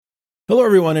Hello,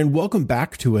 everyone, and welcome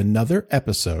back to another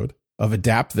episode of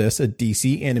Adapt This, a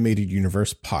DC Animated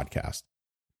Universe podcast.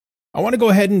 I want to go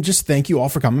ahead and just thank you all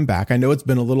for coming back. I know it's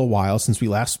been a little while since we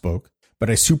last spoke, but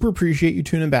I super appreciate you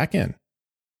tuning back in.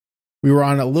 We were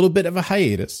on a little bit of a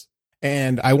hiatus,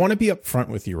 and I want to be upfront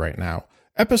with you right now.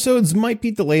 Episodes might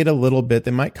be delayed a little bit.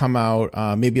 They might come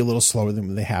out maybe a little slower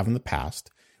than they have in the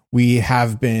past. We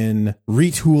have been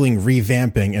retooling,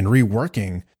 revamping, and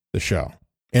reworking the show.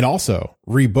 And also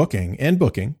rebooking and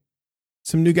booking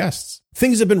some new guests.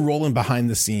 Things have been rolling behind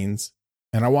the scenes,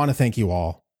 and I want to thank you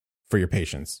all for your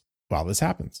patience while this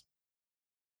happens.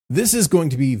 This is going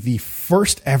to be the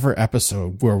first ever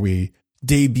episode where we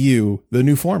debut the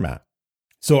new format.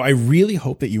 So I really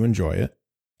hope that you enjoy it,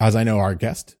 as I know our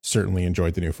guest certainly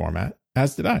enjoyed the new format,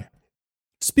 as did I.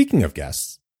 Speaking of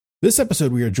guests, this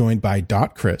episode we are joined by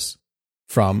Dot Chris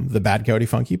from the Bad Coyote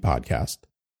Funky podcast.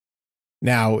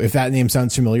 Now, if that name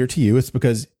sounds familiar to you, it's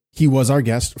because he was our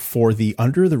guest for the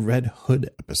Under the Red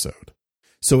Hood episode.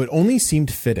 So it only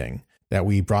seemed fitting that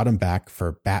we brought him back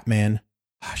for Batman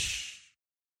Hush.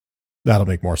 That'll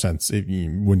make more sense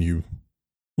when you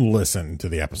listen to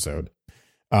the episode.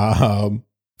 For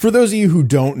those of you who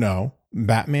don't know,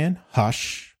 Batman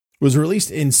Hush was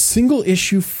released in single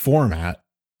issue format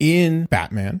in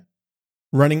Batman,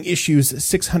 running issues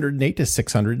 608 to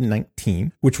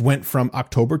 619, which went from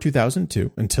October 2002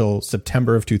 until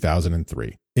September of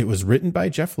 2003. It was written by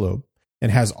Jeff Loeb and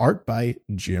has art by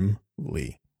Jim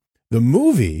Lee. The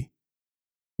movie,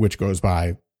 which goes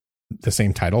by the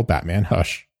same title, Batman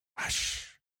Hush,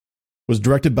 was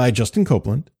directed by Justin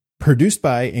Copeland, produced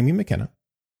by Amy McKenna,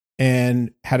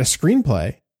 and had a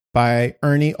screenplay by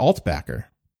Ernie Altbacker.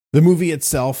 The movie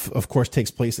itself, of course,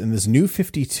 takes place in this new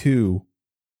 52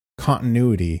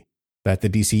 continuity that the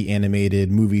DC animated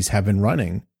movies have been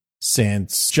running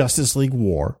since Justice League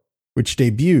War, which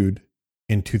debuted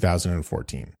in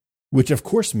 2014, which of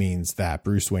course means that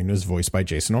Bruce Wayne was voiced by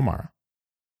Jason O'Mara.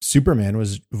 Superman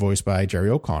was voiced by Jerry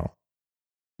O'Connell.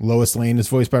 Lois Lane is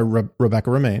voiced by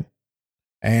Rebecca Romijn.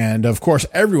 And of course,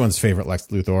 everyone's favorite Lex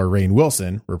Luthor, Rainn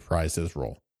Wilson, reprised his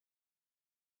role.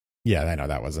 Yeah, I know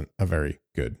that wasn't a very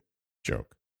good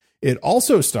joke. It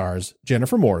also stars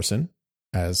Jennifer Morrison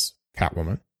as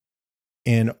Catwoman,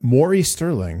 and Maury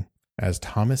Sterling as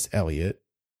Thomas Elliot,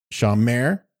 Sean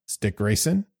Mayer as Dick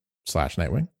Grayson /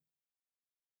 Nightwing,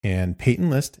 and Peyton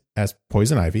List as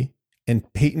Poison Ivy,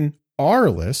 and Peyton R.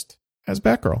 List as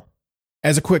Batgirl.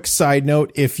 As a quick side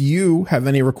note, if you have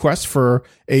any requests for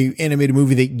an animated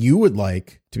movie that you would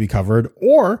like to be covered,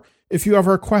 or if you have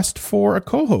a request for a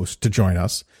co-host to join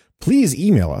us, please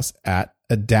email us at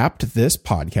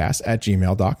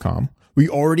adaptthispodcast@gmail.com. We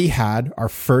already had our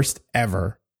first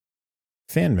ever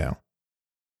fan mail.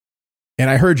 And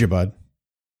I heard you, bud.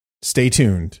 Stay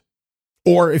tuned.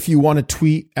 Or if you want to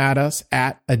tweet at us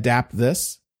at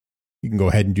AdaptThis, you can go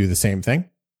ahead and do the same thing.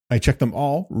 I check them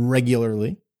all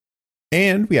regularly.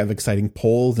 And we have exciting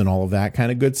polls and all of that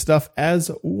kind of good stuff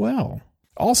as well.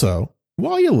 Also,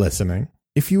 while you're listening,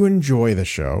 if you enjoy the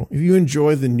show, if you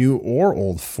enjoy the new or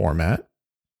old format,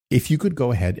 if you could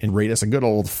go ahead and rate us a good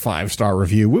old 5-star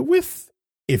review with,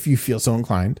 if you feel so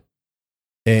inclined,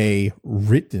 a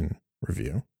written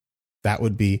review, that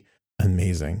would be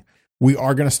amazing. We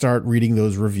are going to start reading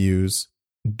those reviews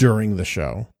during the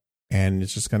show, and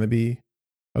it's just going to be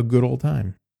a good old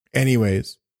time.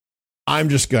 Anyways, I'm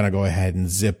just going to go ahead and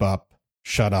zip up,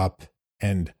 shut up,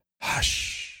 and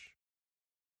hush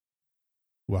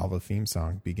while the theme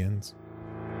song begins.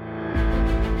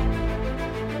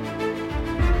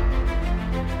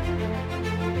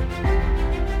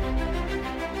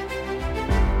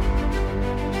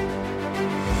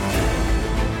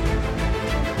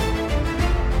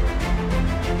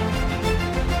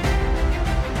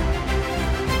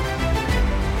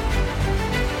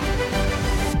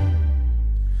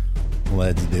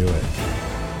 Let's do it.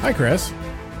 Hi, Chris.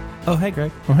 Oh, hey,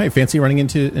 Greg. Oh, hey, fancy running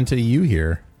into you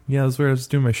here. Yeah, I was where I was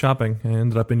doing my shopping. I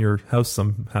ended up in your house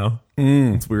somehow.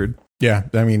 It's weird. Yeah,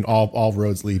 I mean, all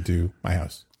roads lead to my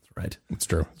house. That's right. It's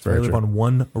true. It's very true. I live on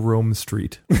one Rome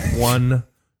Street. One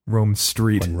Rome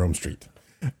Street. One Rome Street.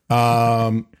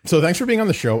 So thanks for being on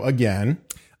the show again.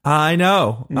 I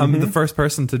know. I'm the first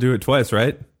person to do it twice,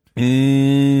 right?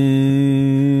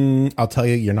 I'll tell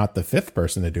you, you're not the fifth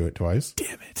person to do it twice.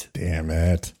 Damn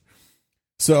it.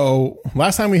 So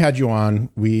last time we had you on,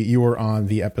 you were on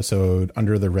the episode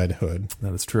Under the Red Hood.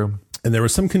 That is true. And there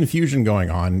was some confusion going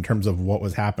on in terms of what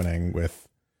was happening with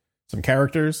some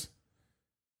characters.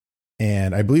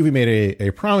 And I believe we made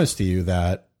a promise to you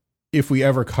that if we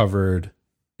ever covered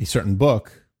a certain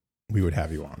book, we would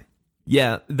have you on.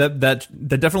 Yeah, that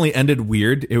definitely ended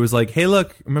weird. It was like, hey,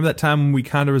 look, remember that time when we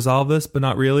kind of resolved this, but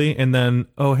not really? And then,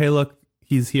 oh, hey, look,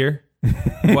 he's here.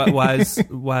 why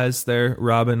is there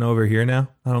Robin over here now?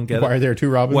 I don't get it. Why are there two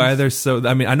Robins? Why are there so...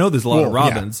 I mean, I know there's a lot of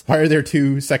Robins. Yeah. Why are there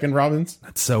two second Robins?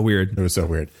 That's so weird. It was so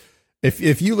weird.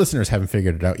 If you listeners haven't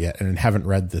figured it out yet and haven't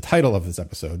read the title of this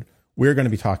episode, we're going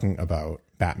to be talking about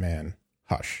Batman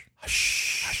Hush.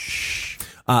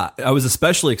 I was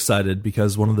especially excited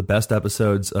because one of the best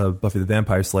episodes of Buffy the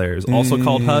Vampire Slayer is also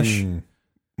called Hush.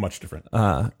 Much different.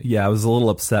 Yeah, I was a little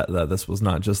upset that this was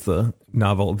not just the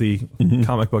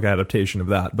comic book adaptation of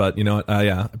that. But you know what?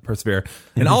 Yeah, I persevere.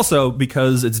 And also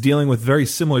because it's dealing with very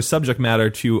similar subject matter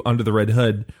to Under the Red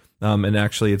Hood. And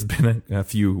actually, it's been a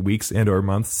few weeks and or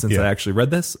months since I actually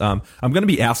read this. I'm going to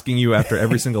be asking you after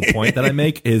every single point that I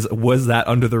make was that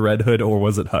Under the Red Hood or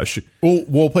was it Hush?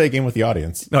 We'll play a game with the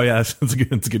audience. Oh, yeah, it's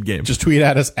a good game. Just tweet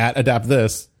at us at Adapt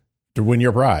This to win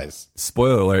your prize.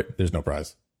 Spoiler alert. There's no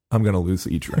prize. I'm going to lose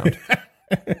each round.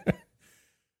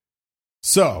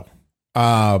 So,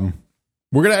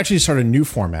 we're going to actually start a new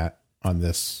format on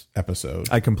this episode.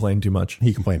 I complained too much.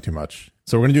 He complained too much.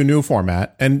 So we're going to do a new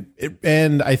format,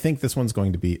 and I think this one's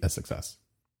going to be a success.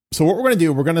 So what we're going to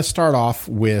do, we're going to start off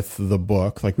with the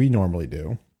book like we normally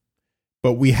do,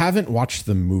 but we haven't watched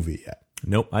the movie yet.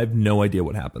 Nope, I have no idea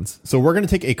what happens. So we're going to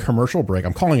take a commercial break.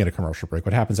 I'm calling it a commercial break.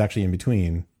 What happens actually in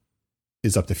between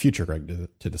is up to future Greg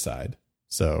to decide.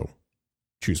 So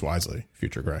choose wisely,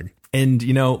 future Greg. And,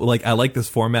 you know, like, I like this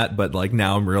format, but like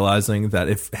now I'm realizing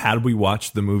that had we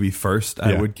watched the movie first,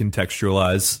 I would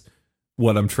contextualize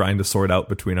what I'm trying to sort out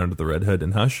between Under the Red Hood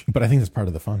and Hush. But I think that's part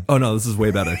of the fun. Oh, no, this is way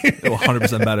better.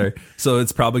 100% better. So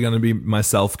it's probably going to be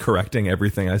myself correcting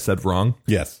everything I said wrong.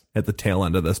 Yes. At the tail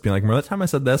end of this, being like, remember that time I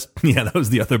said this? Yeah, that was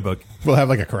the other book. We'll have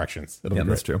like a corrections. It'll be great.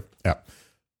 That's true. Yeah.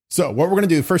 So what we're going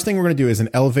to do, first thing we're going to do is an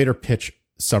elevator pitch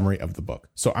summary of the book.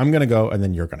 So I'm going to go and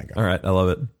then you're going to go. All right. I love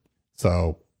it.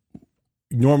 So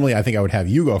normally I think I would have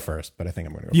you go first, but I think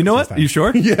I'm going to go You know what? You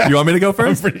sure? Yeah. You want me to go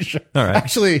first? I'm pretty sure. All right.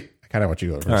 Actually, I kind of want you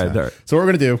to go first. All right. So what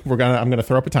we're going to do, I'm going to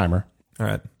throw up a timer. All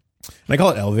right. And I call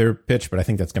it elevator pitch, but I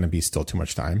think that's going to be still too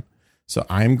much time. So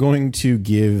I'm going to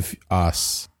give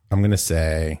us, I'm going to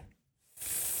say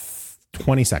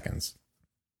 20 seconds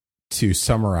to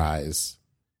summarize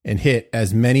and hit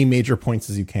as many major points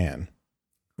as you can.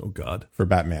 Oh, God. For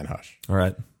Batman Hush. All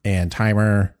right. And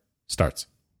timer starts.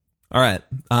 All right.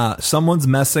 Someone's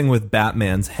messing with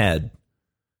Batman's head,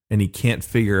 and he can't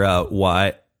figure out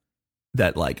why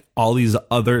that, like,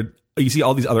 you see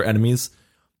all these other enemies,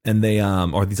 and they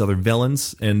or these other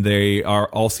villains, and they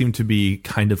all seem to be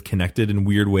kind of connected in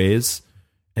weird ways,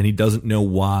 and he doesn't know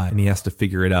why, and he has to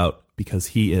figure it out because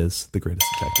he is the greatest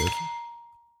detective.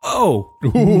 Oh,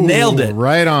 nailed it.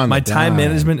 Right on. My time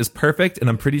management is perfect, and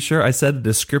I'm pretty sure I said a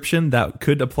description that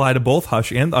could apply to both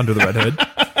Hush and Under the Red Hood.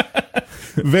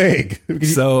 Vague.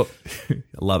 So, I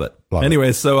love it.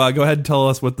 Anyway, so go ahead and tell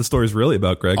us what the story is really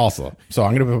about, Greg. Also, so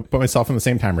I'm going to put myself in the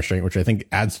same time restraint, which I think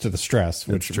adds to the stress,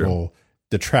 which will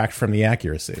detract from the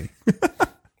accuracy.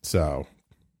 So,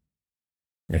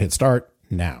 I'm going to hit start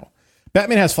now.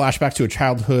 Batman has flashbacks to a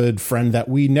childhood friend that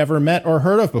we never met or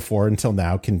heard of before until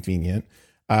now. Convenient.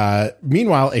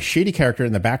 Meanwhile, a shady character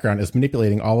in the background is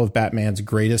manipulating all of Batman's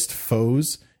greatest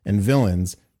foes and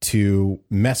villains to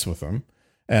mess with him,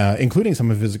 including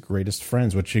some of his greatest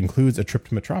friends, which includes a trip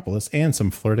to Metropolis and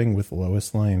some flirting with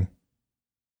Lois Lane.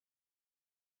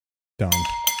 Dumb.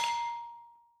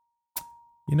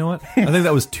 You know what? I think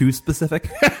that was too specific.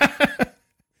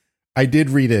 I did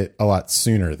read it a lot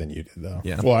sooner than you did, though.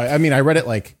 Yeah. Well, I mean, I read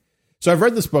it so I've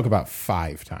read this book about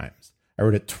 5 times. I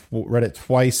read it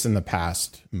twice in the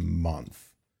past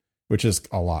month, which is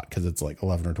a lot because it's like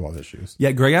 11 or 12 issues.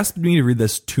 Yeah, Greg asked me to read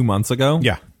this 2 months ago.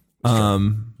 Yeah.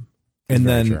 And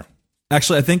then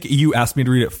actually, I think you asked me to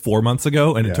read it 4 months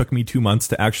ago, and it took me 2 months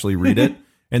to actually read it.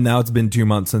 And now it's been 2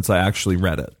 months since I actually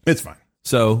read it. It's fine.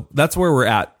 So that's where we're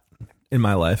at in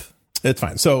my life. It's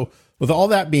fine. So with all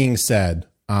that being said,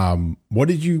 what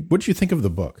did you think of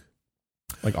the book?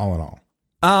 Like all in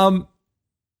all?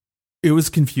 It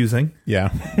was confusing.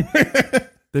 Yeah.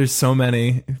 There's so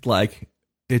many, like,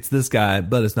 it's this guy,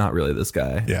 but it's not really this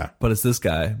guy. Yeah. But it's this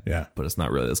guy. Yeah. But it's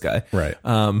not really this guy. Right.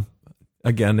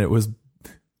 Again, it was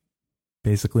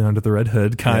basically Under the Red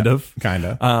Hood, kind of.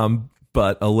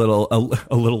 But a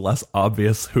little less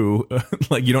obvious who,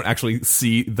 like, you don't actually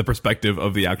see the perspective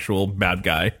of the actual bad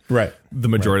guy. Right. The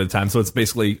majority of the time. So it's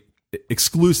basically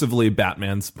exclusively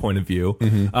Batman's point of view,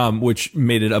 which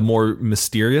made it a more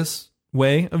mysterious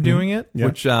way of doing it,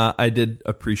 which I did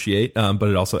appreciate, but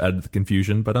it also added the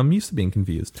confusion, but I'm used to being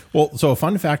confused. Well, so a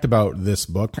fun fact about this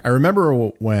book, I remember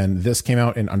when this came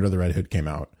out and Under the Red Hood came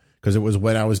out, because it was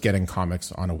when I was getting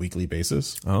comics on a weekly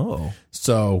basis. Oh.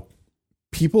 So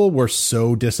people were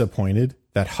so disappointed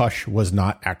that Hush was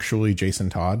not actually Jason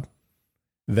Todd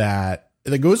that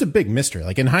it was a big mystery.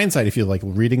 Like in hindsight, if you're like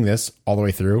reading this all the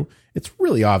way through, it's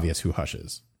really obvious who Hush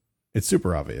is. It's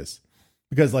super obvious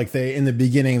because like in the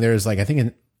beginning, there's like, I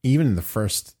think even in the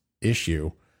first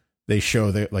issue, they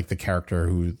show that like the character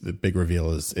who the big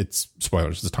reveal is, it's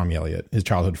spoilers, it's Tommy Elliott, his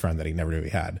childhood friend that he never knew he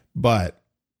had. But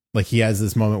like he has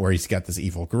this moment where he's got this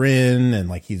evil grin and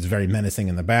like he's very menacing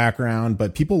in the background,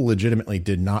 but people legitimately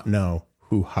did not know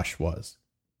who Hush was.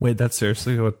 Wait, that's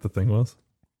seriously what the thing was?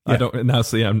 Yeah. I don't now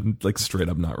see. I'm like straight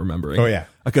up not remembering. Oh yeah,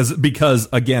 because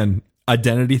again,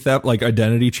 identity theft, like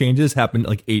identity changes, happened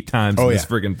like 8 times in this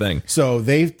friggin' thing. So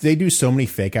they do so many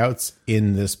fake outs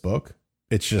in this book.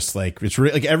 It's just like it's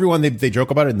really like everyone they joke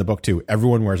about it in the book too.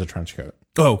 Everyone wears a trench coat.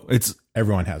 Oh,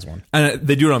 everyone has one, and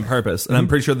they do it on purpose. And I'm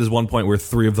pretty sure there's one point where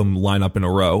 3 of them line up in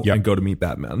a row and go to meet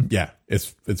Batman. Yeah,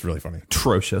 it's really funny.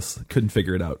 Atrocious. Couldn't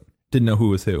figure it out. Didn't know who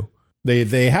was who.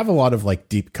 They have a lot of like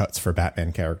deep cuts for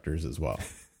Batman characters as well.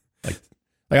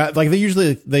 Like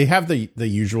they have the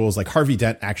usuals. Like Harvey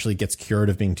Dent actually gets cured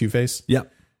of being Two-Face.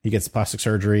 Yep. He gets plastic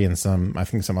surgery and some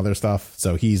other stuff.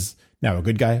 So he's now a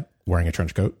good guy wearing a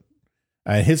trench coat.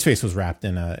 His face was wrapped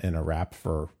in a wrap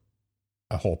for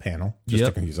a whole panel just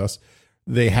to confuse us.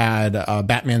 They had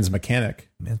Batman's mechanic.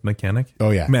 Man's mechanic?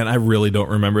 Oh yeah. Man, I really don't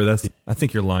remember this. I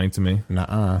think you're lying to me.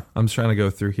 Nuh-uh. I'm just trying to go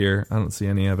through here. I don't see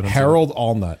any evidence. Harold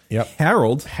Allnut. Yep.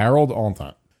 Harold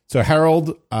Allnut. So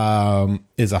Harold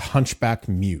is a hunchback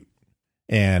mute,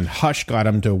 and Hush got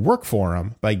him to work for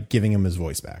him by giving him his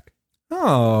voice back.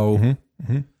 Oh,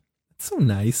 That's so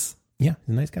nice. Yeah,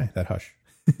 he's a nice guy, that Hush.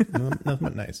 Nothing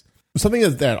but nice. Something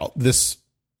that this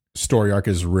story arc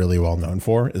is really well known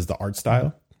for is the art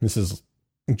style. This is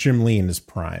Jim Lee in his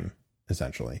prime,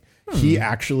 essentially. He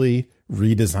actually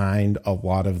redesigned a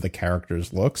lot of the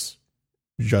characters' looks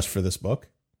just for this book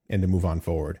and to move on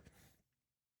forward.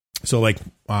 So like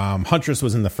Huntress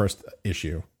was in the first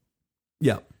issue.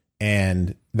 Yeah.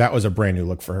 And that was a brand new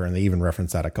look for her. And they even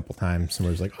referenced that a couple times. And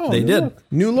was like, oh, they did.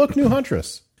 New look, new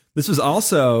Huntress. This was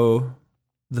also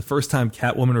the first time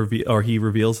Catwoman he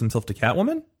reveals himself to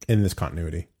Catwoman in this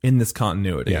continuity.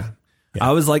 Yeah.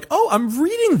 I was like, oh, I'm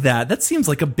reading that. That seems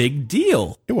like a big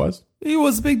deal. It was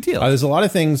a big deal. There's a lot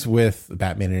of things with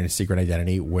Batman and his secret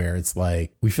identity where it's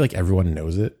like, we feel like everyone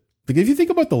knows it. Like if you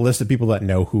think about the list of people that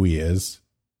know who he is,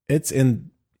 it's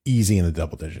easy in the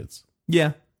double digits.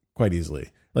 Yeah. Quite easily.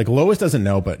 Like Lois doesn't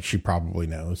know, but she probably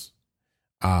knows.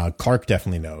 Clark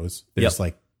definitely knows. There's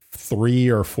like 3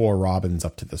 or 4 Robins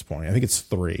up to this point. I think it's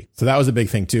 3. So that was a big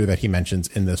thing too that he mentions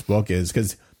in this book is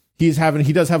because he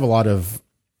does have a lot of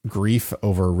grief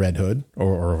over Red Hood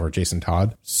or over Jason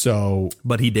Todd. So,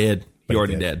 but he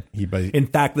already did. In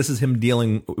fact, this is him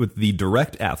dealing with the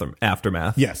direct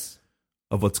aftermath. Yes.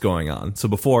 Of what's going on. So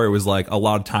before it was like a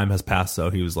lot of time has passed,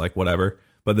 so he was like whatever.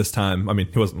 But this time, I mean,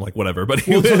 he wasn't like whatever, but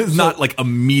he was not like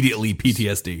immediately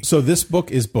PTSD. So this book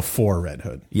is before Red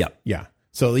Hood. Yeah. Yeah.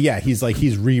 So yeah,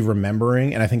 he's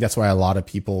re-remembering, and I think that's why a lot of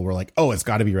people were like, "Oh, it's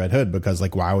got to be Red Hood," because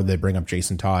like, why would they bring up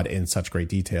Jason Todd in such great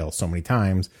detail so many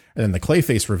times? And then the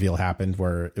Clayface reveal happened,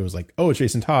 where it was like, "Oh, it's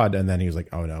Jason Todd," and then he was like,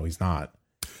 "Oh no, he's not."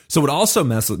 So what also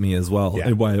messed with me as well,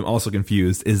 and why I'm also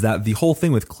confused, is that the whole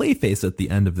thing with Clayface at the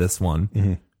end of this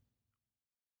one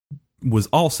was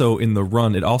also in the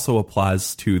run. It also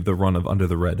applies to the run of Under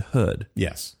the Red Hood.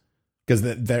 Yes, because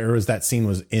that scene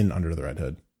was in Under the Red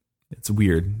Hood. It's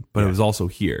weird, but it was also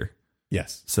here.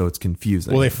 Yes, so it's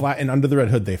confusing. Well, in Under the Red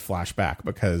Hood they flash back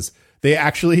because they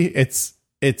actually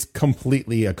it's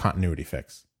completely a continuity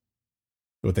fix.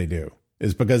 What they do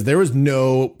is because there was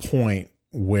no point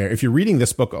where, if you're reading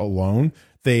this book alone,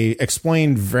 they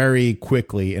explained very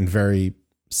quickly and very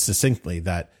succinctly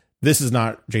that this is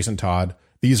not Jason Todd.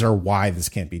 These are why this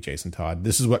can't be Jason Todd.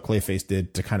 This is what Clayface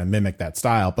did to kind of mimic that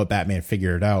style, but Batman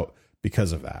figured it out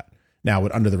because of that. Now,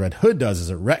 what Under the Red Hood does is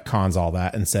it retcons all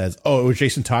that and says, oh, it was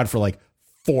Jason Todd for like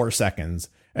 4 seconds.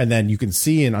 And then you can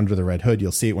see in Under the Red Hood,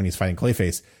 you'll see it when he's fighting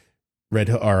Clayface,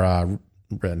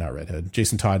 not Red Hood,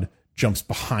 Jason Todd jumps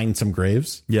behind some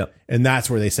graves. Yep. And that's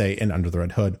where they say in Under the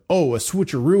Red Hood, oh, a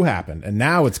switcheroo happened, and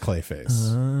now it's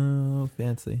Clayface. Oh,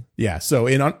 fancy. Yeah, so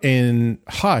in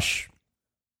Hush,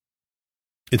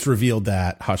 it's revealed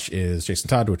that Hush is Jason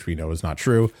Todd, which we know is not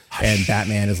true. Hush. And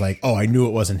Batman is like, oh, I knew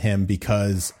it wasn't him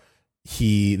because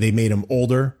they made him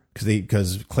older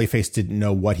because Clayface didn't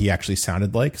know what he actually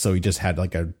sounded like. So he just had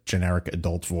like a generic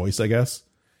adult voice, I guess.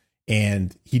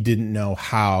 And he didn't know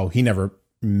how, he never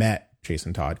met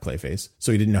Jason Todd, Clayface.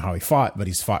 So he didn't know how he fought, but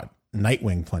he's fought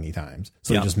Nightwing plenty times.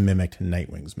 So he just mimicked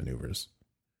Nightwing's maneuvers.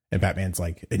 And Batman's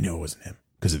like, I knew it wasn't him.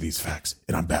 because of these facts,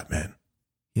 and I'm Batman.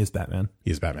 He is Batman. He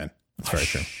is Batman. That's very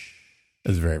true.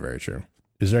 That's very, very true.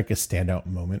 Is there like a standout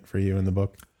moment for you in the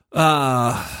book?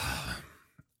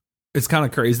 It's kind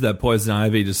of crazy that Poison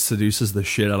Ivy just seduces the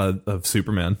shit out of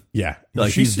Superman. Yeah.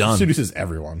 Like, she he's done. Seduces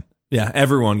everyone. Yeah,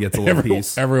 everyone gets a little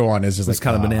piece. Everyone is just It's like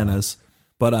kind of bananas.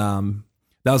 But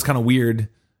that was kind of weird.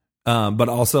 But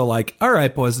also like, all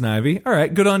right, Poison Ivy. All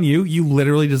right, good on you. You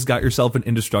literally just got yourself an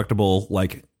indestructible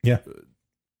like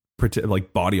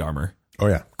body armor. Oh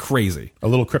yeah. Crazy. A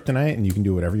little kryptonite and you can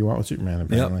do whatever you want with Superman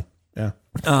apparently. Yep.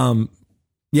 Yeah.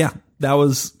 Yeah, that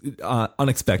was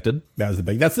unexpected. That's the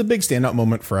big standout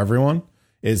moment for everyone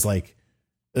is like,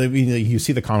 I mean, you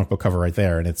see the comic book cover right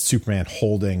there and it's Superman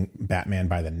holding Batman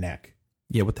by the neck.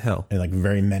 Yeah, what the hell? And like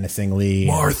very menacingly.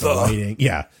 Martha.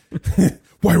 Yeah.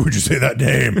 Why would you say that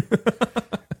name?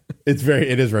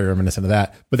 It is very reminiscent of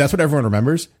that, but that's what everyone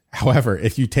remembers. However,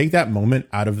 if you take that moment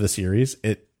out of the series,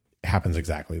 it happens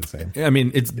exactly the same. I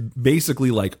mean, it's basically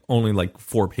like only like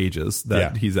 4 pages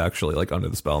that he's actually like under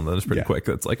the spell, and then it's pretty quick.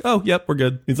 It's like, oh, yep, we're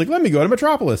good. He's like, let me go to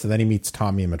Metropolis, and then he meets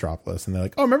Tommy in Metropolis, and they're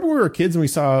like, oh, remember when we were kids and we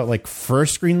saw like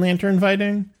first Green Lantern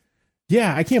fighting?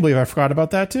 Yeah, I can't believe I forgot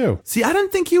about that too. See, I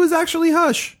didn't think he was actually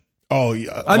Hush. Oh,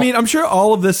 yeah. I mean, I'm sure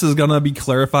all of this is gonna be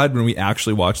clarified when we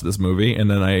actually watch this movie, and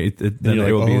then it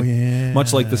will be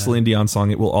much like the Celine Dion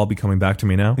song. It will all be coming back to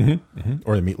me now,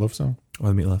 or the Meatloaf song.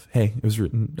 Or the Meatloaf. Hey, it was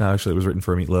written. Actually, it was written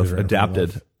for Meatloaf,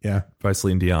 adapted, by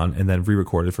Celine Dion, and then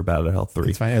re-recorded for Bad Out of Hell 3.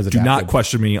 It's fine. It was Do adapted. not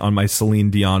question me on my Celine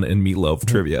Dion and Meatloaf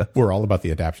trivia. We're all about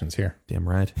the adaptions here. Damn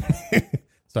right.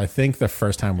 So I think the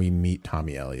first time we meet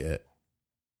Tommy Elliott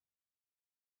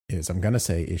is, I'm gonna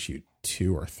say, issue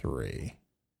 2 or 3.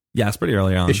 Yeah, it's pretty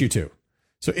early on. Issue 2.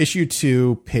 So issue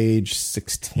 2, page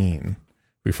 16.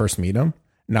 We first meet him.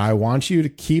 Now I want you to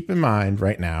keep in mind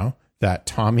right now that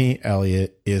Tommy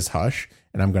Elliott is Hush,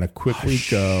 and I'm going to quickly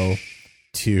go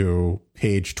to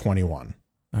page 21.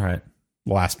 All right.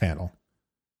 Last panel.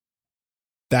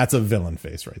 That's a villain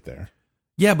face right there.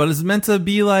 Yeah, but it's meant to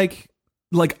be like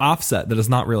offset that it's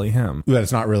not really him. That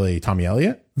it's not really Tommy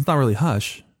Elliott? It's not really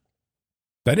Hush.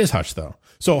 That is Hush, though.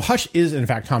 So Hush is, in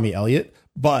fact, Tommy Elliott,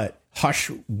 but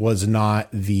Hush was not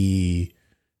the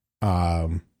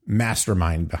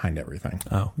mastermind behind everything.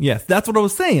 Oh, yeah. That's what I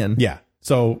was saying. Yeah.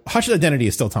 So Hush's identity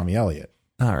is still Tommy Elliott.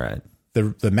 All right.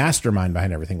 The mastermind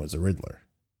behind everything was the Riddler.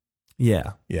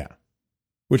 Yeah. Yeah.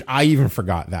 Which I even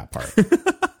forgot that part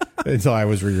until I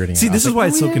was rereading it. See, this is why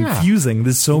it's so confusing.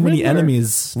 There's so many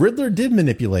enemies. Riddler did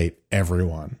manipulate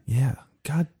everyone. Yeah.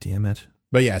 God damn it.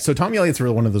 But yeah, so Tommy Elliott's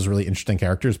really one of those really interesting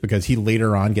characters because he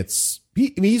later on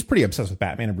he's pretty obsessed with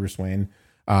Batman and Bruce Wayne.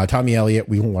 Tommy Elliott,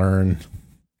 we learn,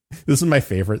 this is my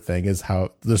favorite thing, is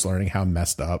just learning how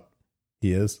messed up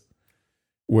he is.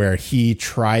 Where he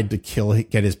tried to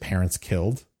get his parents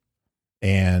killed.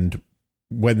 And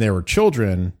when they were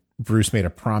children, Bruce made a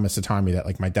promise to Tommy that,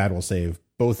 like, my dad will save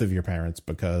both of your parents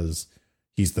because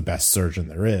he's the best surgeon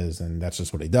there is. And that's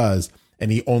just what he does. And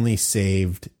he only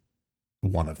saved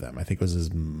one of them. I think it was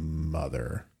his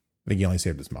mother. I think he only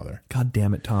saved his mother. God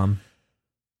damn it, Tom.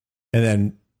 And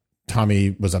then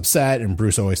Tommy was upset, and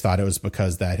Bruce always thought it was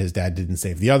because that his dad didn't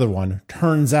save the other one.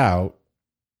 Turns out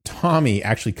Tommy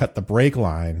actually cut the brake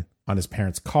line on his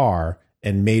parents' car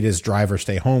and made his driver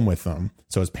stay home with them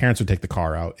so his parents would take the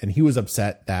car out. And he was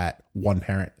upset that one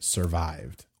parent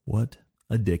survived. What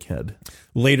a dickhead.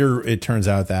 Later, it turns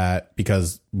out that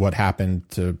because what happened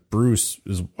to Bruce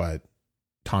is what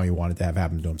Tommy wanted to have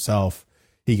happen to himself.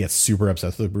 He gets super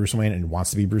obsessed with Bruce Wayne and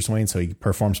wants to be Bruce Wayne. So he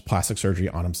performs plastic surgery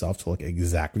on himself to look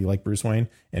exactly like Bruce Wayne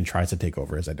and tries to take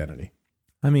over his identity.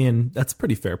 I mean, that's a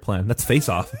pretty fair plan. That's Face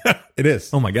Off. It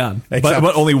is. Oh my God.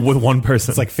 But only with one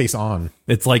person. It's like Face On.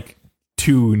 It's like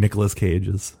 2 Nicolas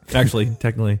Cages. Actually,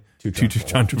 technically, two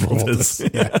John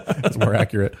Travoltas. Yeah, that's more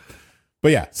accurate.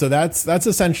 But yeah, so that's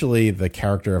essentially the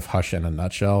character of Hush in a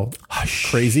nutshell. Hush.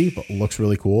 Crazy, but looks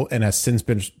really cool, and has since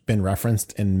been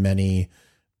referenced in many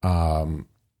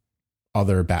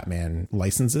other Batman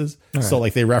licenses. Right. So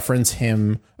like they reference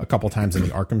him a couple times in the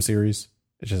Arkham series.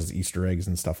 It just has Easter eggs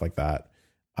and stuff like that.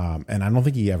 And I don't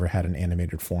think he ever had an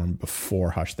animated form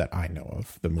before Hush that I know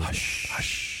of. The movie. Hush.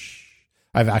 Hush.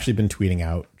 I've actually been tweeting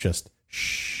out just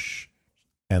shh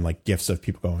and like gifs of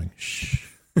people going shh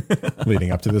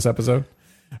leading up to this episode.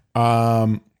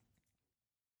 Cool.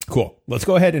 Let's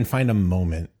go ahead and find a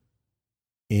moment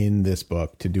in this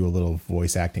book to do a little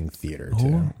voice acting theater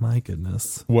too. Oh my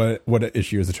goodness. What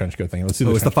issue is the trench coat thing? Let's see.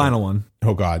 It's the final one.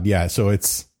 Oh God. Yeah. So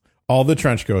it's all the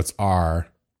trench coats are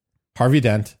Harvey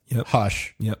Dent,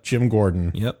 Hush, Jim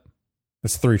Gordon. Yep.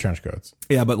 That's 3 trench coats.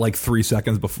 Yeah, but like 3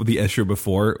 seconds before the issue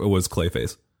before it was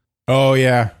Clayface. Oh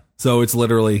yeah. So it's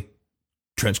literally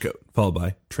trench coat, followed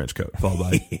by trench coat, followed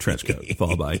by trench coat,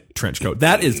 followed by trench coat.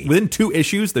 That is within 2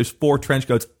 issues. There's 4 trench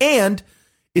coats, and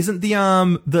isn't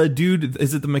the dude?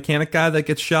 Is it the mechanic guy that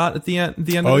gets shot at the end?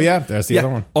 Oh yeah, there's the other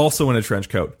one. Also in a trench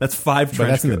coat. That's 5 trench coats. But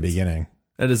that's in the beginning.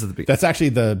 That is at the beginning. That's actually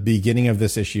the beginning of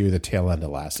this issue, the tail end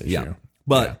of last issue. Yeah,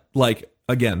 but like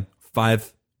again,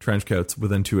 5 trench coats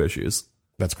within 2 issues.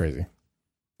 That's crazy.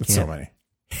 That's so many.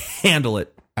 Handle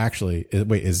it. Actually,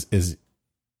 wait, is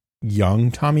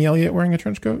young Tommy Elliott wearing a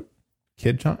trench coat?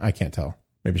 Kid Tom? I can't tell.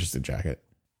 Maybe it's just a jacket.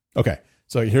 Okay,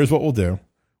 so here's what we'll do.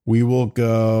 We will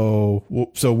go.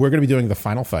 So we're going to be doing the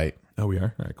final fight. Oh, we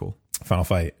are? All right, cool. Final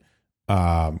fight.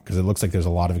 Because it looks like there's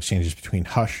a lot of exchanges between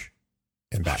Hush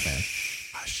and Batman.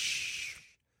 Hush.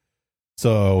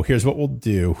 So here's what we'll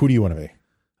do. Who do you want to be?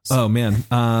 Oh, man.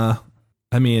 I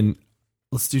mean,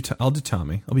 let's do. I'll do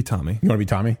Tommy. I'll be Tommy. You want to be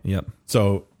Tommy? Yep.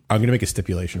 So I'm going to make a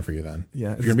stipulation for you then.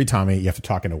 Yeah. If you're going to be Tommy, you have to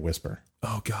talk in a whisper.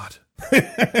 Oh, God.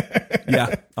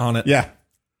 Yeah, on it. Yeah.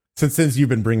 Since you've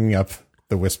been bringing up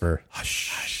the whisper.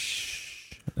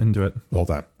 Hush. Into it. The whole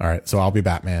time. All right. So I'll be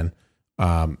Batman.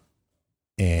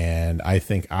 And I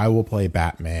think I will play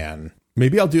Batman.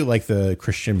 Maybe I'll do like the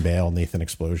Christian Bale, Nathan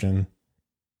Explosion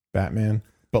Batman,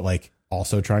 but like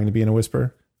also trying to be in a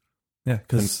whisper. Yeah,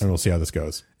 because and we'll see how this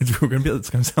goes. It's going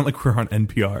to sound like we're on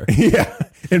NPR. Yeah.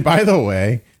 And by the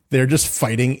way, they're just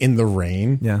fighting in the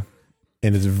rain. Yeah.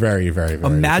 And it's very, very,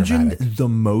 very Imagine dramatic. the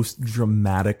most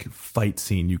dramatic fight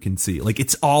scene you can see. Like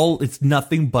it's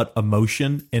nothing but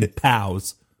emotion and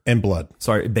pows. And blood.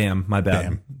 Sorry, bam, my bad.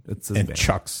 Bam. It says And bam.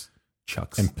 chucks.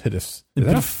 Chucks. And pitifs. Is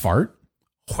that a fart?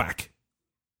 Whack.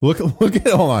 Look at,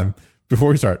 hold on.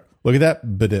 Before we start, look at that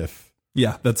bidiff.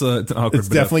 Yeah, it's an awkward It's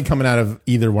definitely coming out of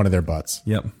either one of their butts.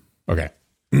 Yep. Okay.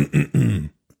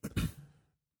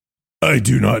 I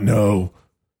do not know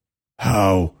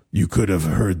how you could have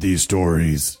heard these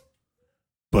stories,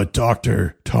 but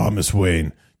Dr. Thomas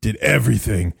Wayne did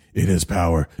everything in his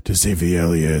power to save the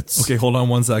Elliots. Okay, hold on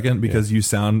 1 second because you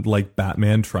sound like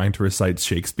Batman trying to recite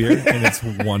Shakespeare, and it's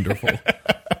wonderful.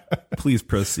 Please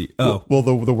proceed. Oh, well,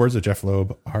 the words of Jeff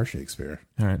Loeb are Shakespeare.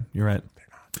 All right, you're right. They're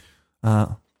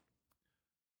not.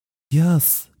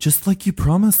 Yes, just like you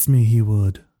promised me he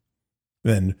would.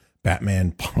 Then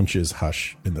Batman punches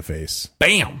Hush in the face.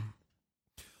 Bam!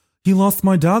 He lost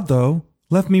my dad, though.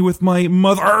 Left me with my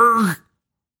mother.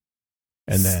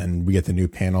 And then we get the new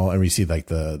panel, and we see like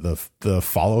the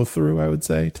follow through, I would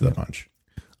say, to the punch.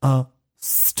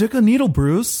 Stick a needle,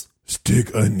 Bruce.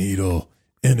 Stick a needle,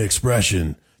 an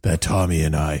expression that Tommy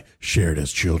and I shared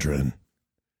as children.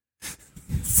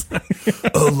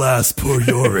 Alas, poor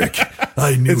Yorick.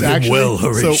 I knew him actually, well,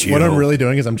 Horatio. So what I'm really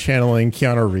doing is I'm channeling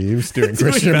Keanu Reeves doing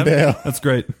Christian Bale. That's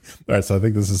great. All right, so I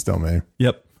think this is still me.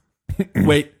 Yep.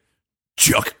 Wait.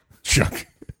 Chuck.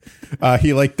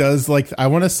 He like does like, I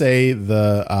want to say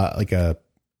the like it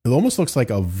almost looks like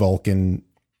a Vulcan.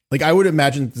 Like I would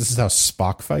imagine this is how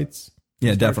Spock fights.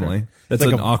 Yeah, definitely. That's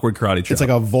like an awkward karate chop. It's like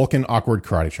a Vulcan awkward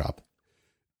karate chop.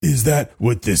 Is that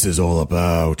what this is all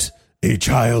about? A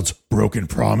child's broken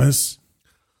promise?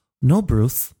 No,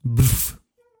 Bruce.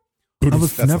 I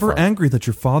was That's never the fart. angry that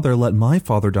your father let my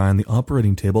father die on the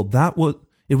operating table.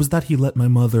 It was that he let my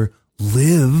mother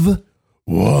live.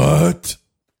 What?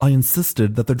 I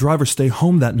insisted that the driver stay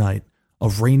home that night. A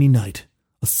rainy night.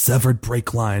 A severed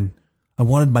brake line. I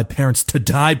wanted my parents to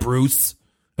die, Bruce.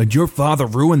 And your father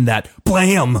ruined that.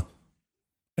 Blam!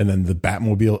 And then the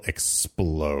Batmobile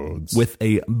explodes With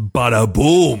a bada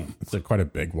boom. It's quite a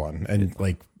big one, and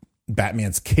like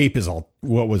Batman's cape is all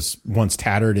what was once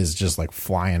tattered is just like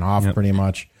flying off pretty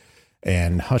much,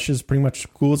 and Hush is pretty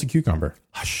much cool as a cucumber.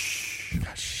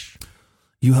 Hush.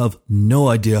 You have no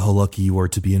idea how lucky you are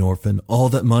to be an orphan. All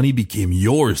that money became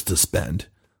yours to spend.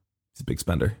 He's a big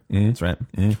spender. That's right.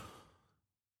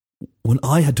 When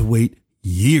I had to wait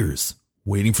years,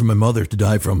 waiting for my mother to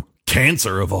die from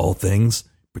cancer of all things,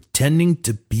 pretending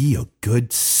to be a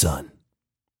good son.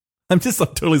 I'm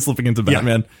totally slipping into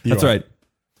Batman. That's right.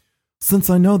 Since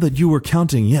I know that you were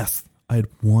counting, yes, I had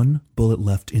one bullet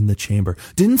left in the chamber.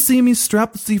 Didn't see me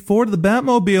strap the C4 to the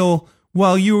Batmobile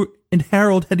while you and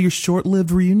Harold had your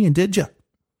short-lived reunion, did you?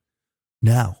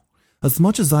 Now, as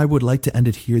much as I would like to end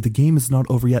it here, the game is not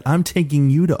over yet. I'm taking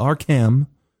you to Arkham.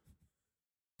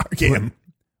 Where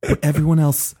everyone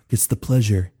else gets the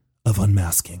pleasure of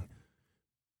unmasking.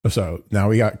 So now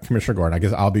we got Commissioner Gordon. I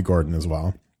guess I'll be Gordon as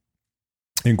well.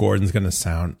 And Gordon's going to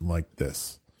sound like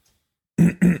this.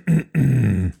 Put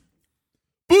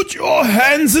your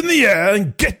hands in the air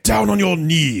and get down on your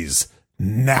knees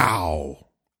now.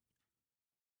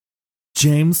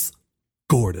 James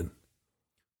Gordon,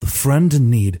 the friend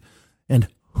in need. And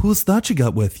who's that you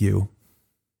got with you?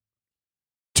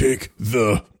 take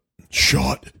the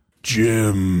shot,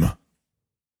 Jim.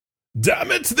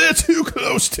 Damn it, they're too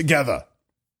close together.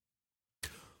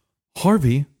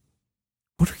 Harvey,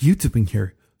 what are you doing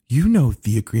here? You know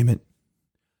the agreement.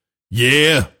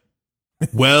 Yeah.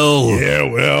 Well, Yeah,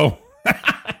 well.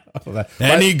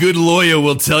 any good lawyer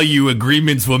will tell you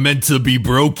agreements were meant to be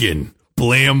broken.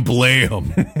 Blam,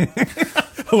 blam.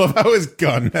 I love how his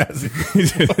gun has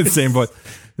Same voice.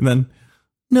 And then,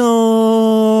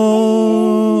 no.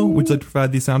 Would you like to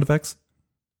provide these sound effects?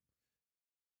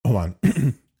 Hold on.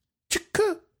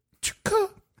 Chicka, chicka.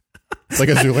 It's like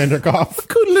a Zoolander cough.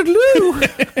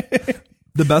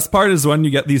 The best part is when you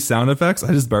get these sound effects.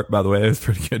 I just barked, by the way. It was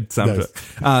pretty good sound Nice.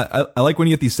 effect. I like when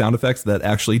you get these sound effects that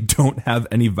actually don't have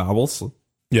any vowels.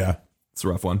 Yeah. It's a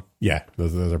rough one. Yeah,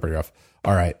 those are pretty rough.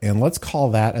 All right, and let's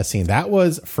call that a scene. That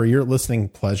was, for your listening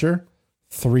pleasure,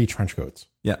 3 trench coats.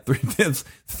 Yeah, it's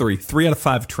 3 out of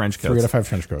 5 trench coats. 3 out of 5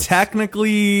 trench coats.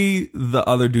 Technically, the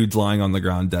other dude's lying on the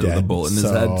ground dead with a Dead. bullet in his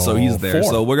So, head, so he's there.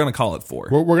 4. So we're gonna call it 4.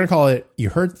 We're going to call it, you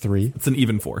heard 3, It's an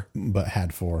even 4. but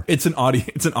had 4. It's an audio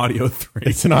 3.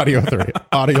 It's an audio 3.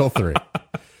 Audio 3.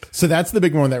 So that's the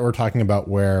big one that we're talking about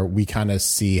where we kind of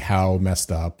see how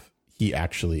messed up he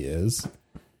actually is.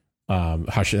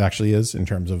 How shit actually is in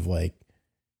terms of like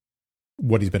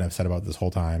what he's been upset about this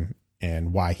whole time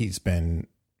and why he's been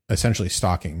essentially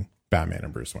stalking Batman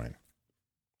and Bruce Wayne.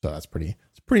 So it's pretty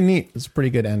neat. It's a pretty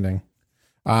good ending.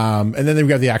 And then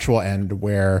we have the actual end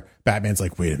where Batman's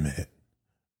like, wait a minute.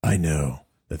 I know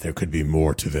that there could be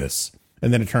more to this.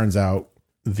 And then it turns out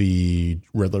the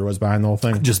Riddler was behind the whole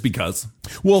thing. Just because.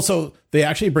 Well, so they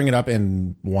actually bring it up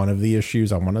in one of the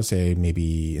issues. I want to say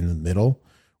maybe in the middle,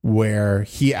 where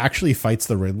he actually fights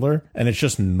the Riddler and it's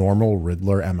just normal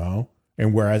Riddler MO.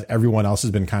 And whereas everyone else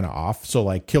has been kind of off. So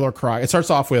like Killer Croc, it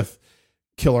starts off with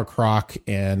Killer Croc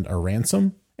and a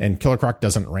ransom, and Killer Croc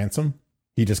doesn't ransom.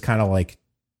 He just kind of like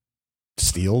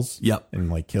steals Yep.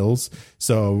 and like kills.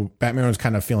 So Batman was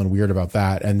kind of feeling weird about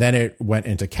that. And then it went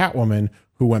into Catwoman,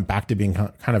 who went back to being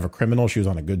kind of a criminal. She was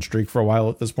on a good streak for a while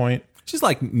at this point. She's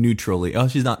like neutrally. Oh,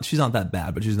 she's not that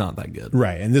bad, but she's not that good.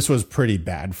 Right. And this was pretty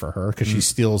bad for her because she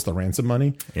steals the ransom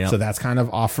money. Yep. So that's kind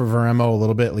of off of her MO a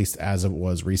little bit, at least as it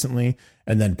was recently.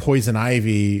 And then Poison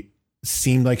Ivy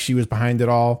seemed like she was behind it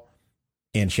all.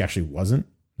 And she actually wasn't,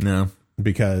 No.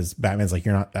 because Batman's like,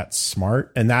 you're not that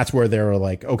smart. And that's where they were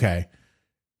like, okay,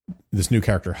 this new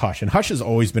character, Hush. And Hush has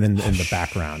always been in the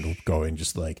background going,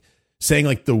 just like saying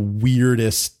like the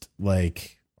weirdest,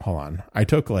 like, hold on. I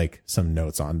took like some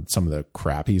notes on some of the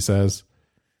crap he says.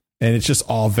 And it's just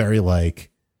all very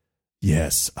like,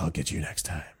 yes, I'll get you next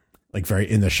time. Like very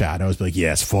in the shadows, but like,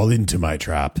 yes, fall into my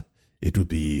trap. It will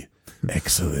be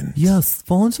excellent. Yes,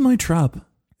 fall into my trap.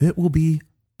 It will be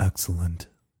excellent.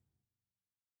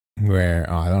 Where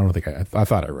I don't think I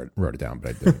thought I wrote it down,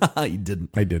 but I didn't. You didn't.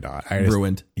 I did not. I just,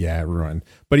 Ruined. Yeah, ruined.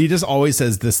 But he just always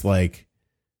says this like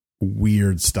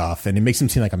weird stuff, and it makes him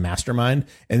seem like a mastermind.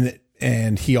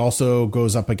 And he also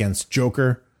goes up against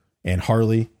Joker and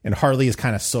Harley is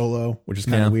kind of solo, which is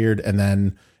kind of weird. And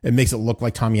then it makes it look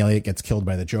like Tommy Elliott gets killed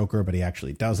by the Joker, but he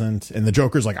actually doesn't. And the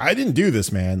Joker's like, I didn't do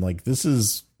this, man. Like, this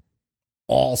is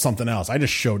all something else. I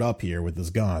just showed up here with this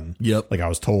gun. Yep. Like I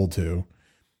was told to.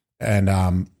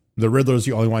 And the Riddler's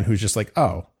the only one who's just like,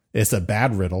 oh, it's a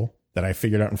bad riddle that I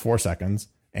figured out in 4 seconds,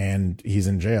 and he's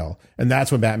in jail. And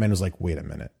that's when Batman was like, wait a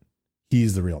minute.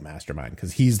 He's the real mastermind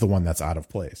because he's the one that's out of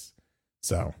place.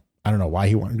 So I don't know why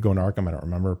he wanted to go into Arkham. I don't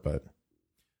remember, but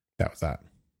that was that.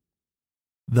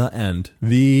 The end.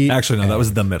 Actually, No, that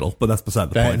was the middle, but that's beside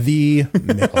the point. The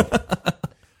middle.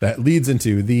 That leads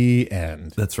into the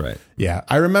end. That's right. Yeah.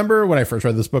 I remember when I first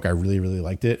read this book, I really, really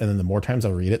liked it. And then the more times I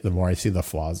read it, the more I see the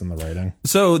flaws in the writing.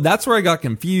 So that's where I got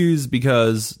confused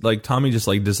because like Tommy just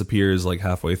like disappears like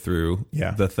halfway through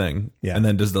the thing. Yeah. And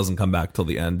then just doesn't come back till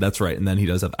the end. That's right. And then he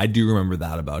does have, I do remember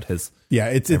that about his. Yeah.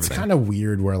 It's kind of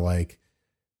weird where like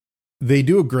they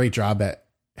do a great job at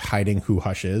hiding who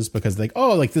Hush is because like,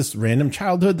 oh, like this random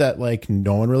childhood that like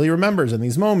no one really remembers in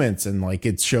these moments. And like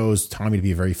it shows Tommy to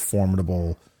be a very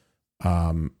formidable,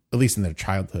 at least in their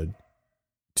childhood,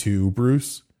 to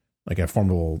Bruce, like a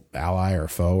formidable ally or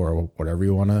foe or whatever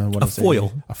you want to say.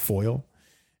 A foil.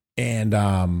 And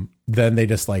then they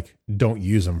just like don't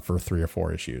use him for 3 or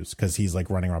 4 issues because he's like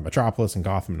running around Metropolis and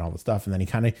Gotham and all this stuff. And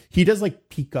then he does like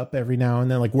peek up every now and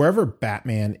then, like wherever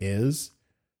Batman is,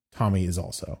 Tommy is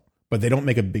also, but they don't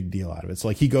make a big deal out of it. So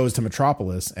like he goes to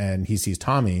Metropolis and he sees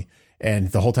Tommy,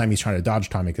 and the whole time he's trying to dodge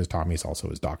Tommy because Tommy's also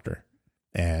his doctor.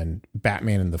 And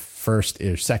Batman in the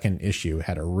second issue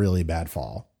had a really bad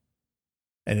fall.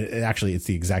 And it's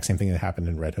the exact same thing that happened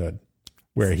in Red Hood,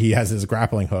 where he has his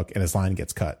grappling hook and his line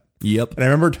gets cut. Yep. And I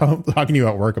remember talking to you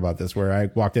at work about this, where I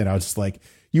walked in, I was just like,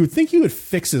 you would think he would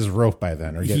fix his rope by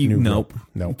then or get new Nope. rope.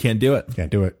 Nope. Can't do it.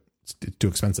 Can't do it. It's too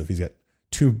expensive.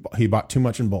 He bought too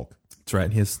much in bulk. That's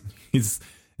right. It is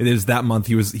that month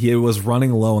he was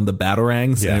running low on the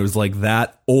batarangs, and it was like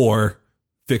that or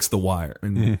fix the wire.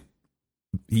 And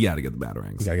you got to get the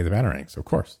batarangs. You got to get the batarangs, of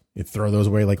course. You throw those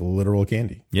away like literal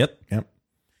candy. Yep.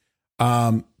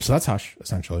 So that's Hush,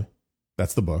 essentially.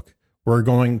 That's the book. We're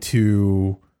going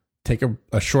to take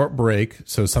a short break,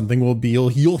 so something will be,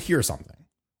 you'll hear something.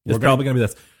 It's probably going to be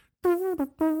this.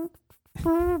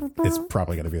 It's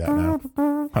probably going to be that now.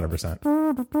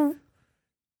 100%.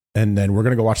 And then we're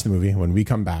going to go watch the movie. When we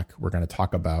come back, we're going to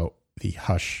talk about the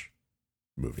Hush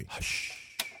movie. Hush.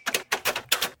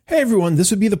 Hey, everyone.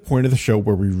 This would be the point of the show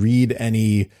where we read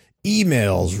any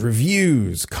emails,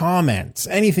 reviews, comments,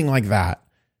 anything like that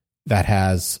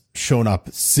has shown up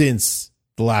since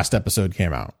the last episode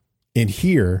came out. And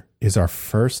here is our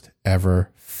first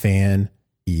ever fan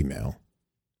email.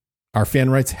 Our fan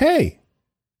writes, "Hey!" !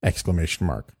 I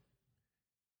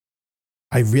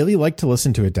really like to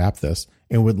listen to Adapt This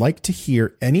and would like to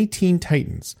hear any Teen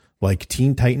Titans, like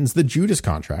Teen Titans The Judas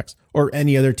Contracts, or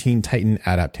any other Teen Titan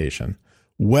adaptation.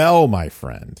 Well, my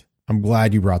friend, I'm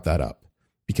glad you brought that up,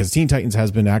 because Teen Titans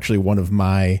has been actually one of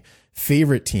my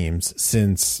favorite teams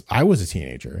since I was a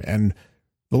teenager, and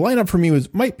the lineup for me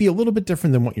might be a little bit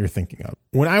different than what you're thinking of.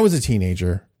 When I was a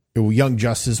teenager, Young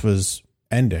Justice was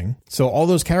ending, so all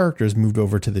those characters moved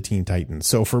over to the Teen Titans.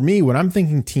 So for me, when I'm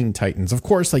thinking Teen Titans, of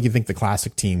course, like you think the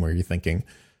classic team where you're thinking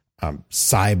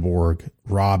Cyborg,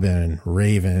 Robin,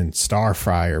 Raven,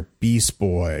 Starfire, Beast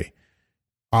Boy,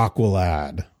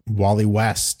 Aqualad, Wally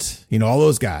West, all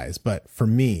those guys. But for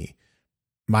me,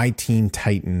 my Teen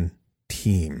Titan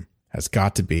team has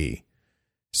got to be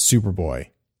Superboy,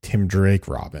 Tim Drake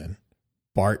Robin,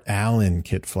 Bart Allen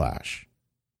Kid Flash,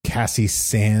 Cassie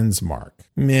Sandsmark,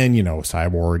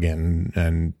 Cyborg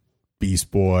and Beast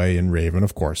Boy and Raven,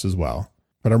 of course, as well.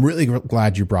 But I'm really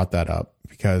glad you brought that up,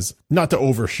 because not to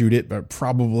overshoot it, but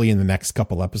probably in the next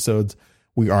couple episodes,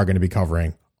 we are going to be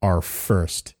covering our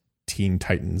first Teen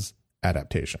Titans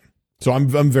adaptation. So I'm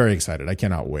very excited. I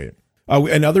cannot wait.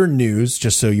 In other news,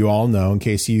 just so you all know, in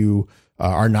case you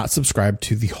are not subscribed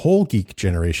to the whole Geek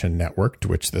Generation network, to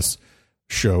which this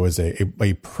show is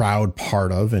a proud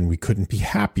part of, and we couldn't be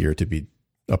happier to be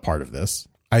a part of this.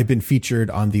 I've been featured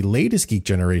on the latest Geek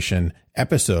Generation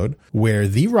episode where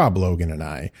the Rob Logan and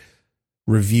I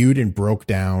reviewed and broke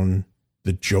down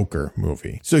the Joker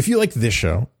movie. So if you like this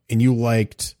show and you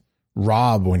liked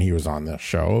Rob when he was on this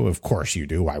show, of course you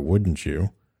do. Why wouldn't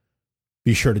you?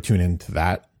 Be sure to tune into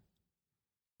that.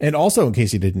 And also, in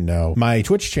case you didn't know, my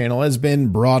Twitch channel has been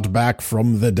brought back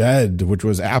from the dead, which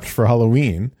was apt for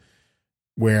Halloween,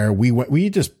 where we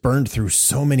just burned through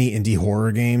so many indie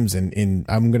horror games and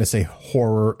I'm going to say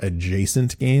horror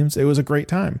adjacent games. It was a great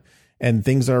time, and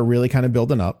things are really kind of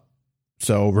building up.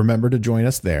 So remember to join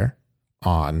us there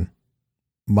on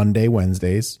Monday,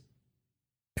 Wednesdays,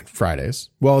 and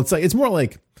Fridays. Well, it's more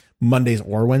like Mondays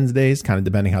or Wednesdays, kind of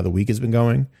depending how the week has been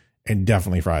going, and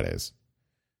definitely Fridays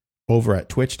over at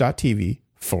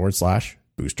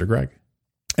twitch.tv/Booster Greg.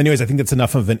 Anyways, I think that's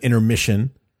enough of an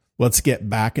intermission. Let's get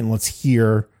back and let's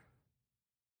hear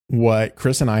what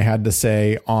Chris and I had to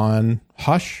say on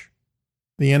Hush,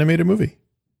 the animated movie.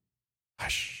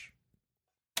 Hush.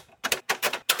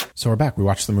 So we're back. We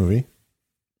watched the movie.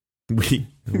 We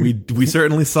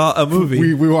certainly saw a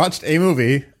movie. We watched a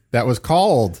movie that was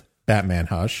called Batman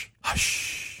Hush.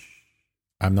 Hush.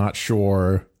 I'm not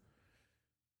sure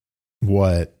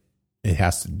what it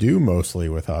has to do mostly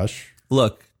with Hush.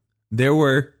 Look, there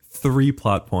were 3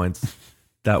 plot points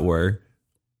that were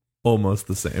almost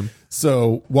the same.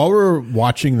 So while we were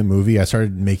watching the movie, I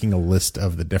started making a list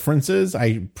of the differences.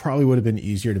 I probably would have been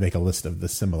easier to make a list of the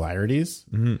similarities,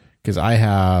 because I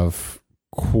have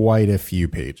quite a few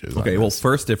pages. Okay, well,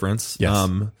 first difference. Yes.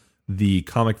 The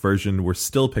comic version were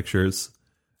still pictures,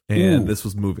 and this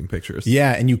was moving pictures.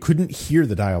 Yeah, and you couldn't hear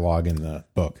the dialogue in the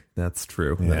book. That's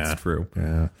true. Yeah. That's true.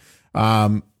 Yeah.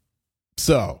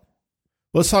 So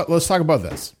let's talk about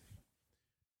this.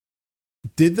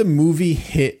 Did the movie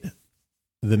hit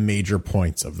the major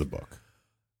points of the book?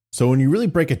 So when you really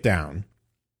break it down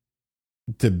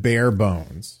to bare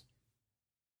bones,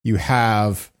 you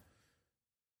have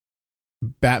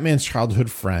Batman's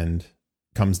childhood friend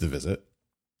comes to visit.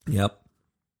 Yep.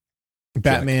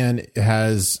 Batman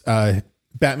has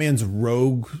Batman's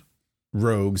rogues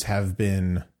have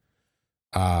been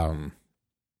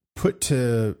put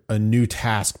to a new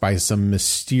task by some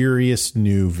mysterious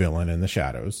new villain in the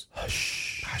shadows.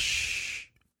 Hush. Hush.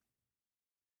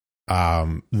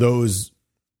 Those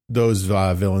those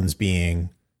villains being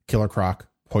Killer Croc,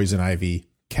 Poison Ivy,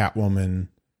 Catwoman,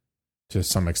 to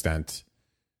some extent,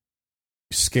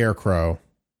 Scarecrow,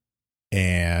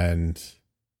 and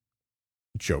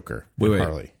Joker. Wait.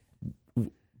 Harley.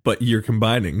 But you're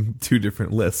combining two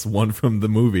different lists, one from the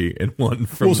movie and one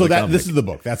from Well, so the comic. this is the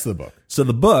book. That's the book. So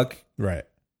the book. Right.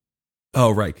 Oh,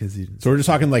 right. Because So we're just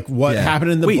talking like what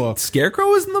happened in the book. Scarecrow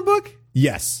was in the book?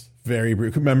 Yes. Very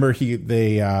brief. Remember,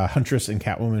 Huntress and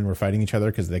Catwoman were fighting each other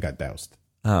because they got doused.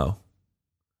 Oh.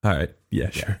 All right.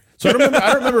 Yeah, sure. So I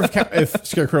don't remember if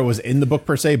Scarecrow was in the book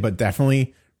per se, but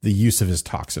definitely the use of his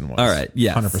toxin was. All right.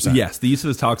 Yes. 100%. Yes. The use of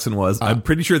his toxin was. I'm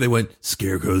pretty sure they went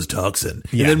Scarecrow's toxin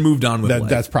and then moved on with life.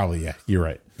 That's probably, you're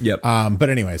right. Yep. But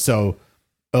anyway, so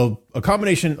a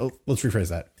combination, let's rephrase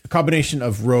that. A combination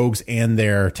of rogues and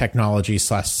their technology /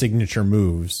 signature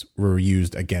moves were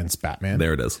used against Batman.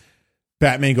 There it is.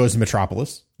 Batman goes to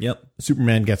Metropolis. Yep.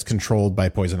 Superman gets controlled by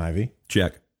Poison Ivy.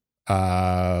 Check.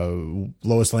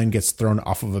 Lois Lane gets thrown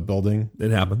off of a building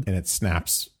It happened. and it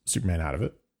snaps Superman out of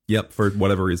it. Yep. For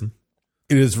whatever reason.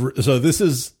 It is so. This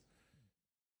is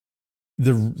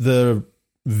the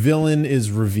villain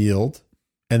is revealed,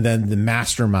 and then the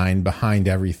mastermind behind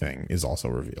everything is also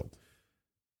revealed.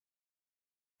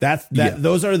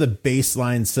 Those are the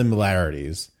baseline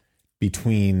similarities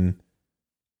between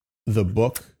the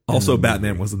book. Also, and the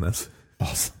Batman movie. was in this.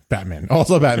 Also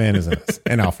Batman is in this,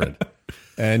 and Alfred,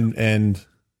 and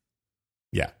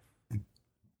yeah.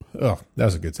 Oh, that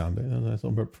was a good sound bit. That was a nice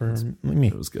little bit for me.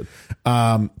 It was good.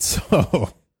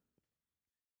 So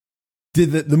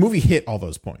did the movie hit all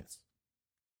those points?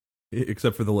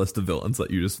 Except for the list of villains that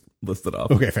you just listed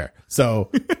off. Okay, fair.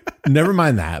 So never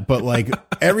mind that, but like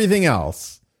everything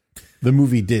else, the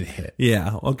movie did hit.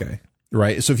 Yeah. Okay.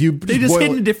 Right. So if you They just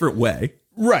hit in a different way.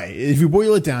 right, if you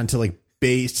boil it down to like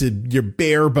to your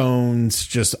bare bones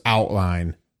just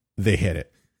outline, they hit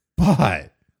it.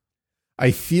 But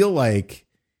I feel like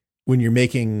when you're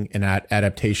making an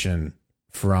adaptation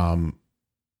from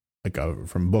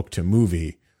from book to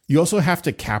movie, you also have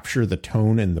to capture the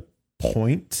tone and the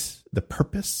point, the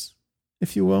purpose,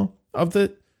 if you will, of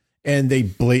it. And they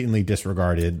blatantly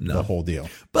disregarded the whole deal.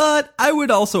 But I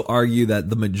would also argue that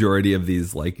the majority of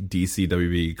these like DC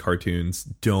WB cartoons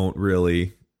don't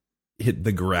really hit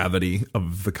the gravity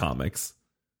of the comics.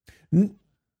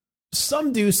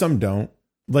 Some do, some don't.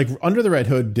 Like Under the Red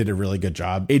Hood did a really good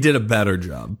job. It did a better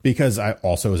job. Because I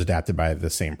also was adapted by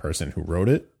the same person who wrote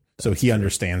it. So he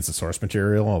understands the source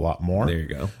material a lot more. There you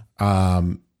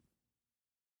go.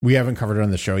 We haven't covered it on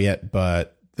the show yet,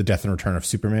 but The Death and Return of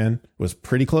Superman was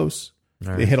pretty close.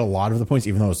 All right. They hit a lot of the points,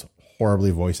 even though it was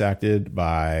horribly voice acted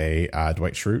by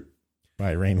Dwight Schrute,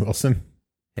 by Rainn Wilson.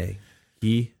 Hey,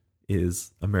 he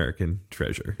is American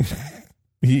treasure.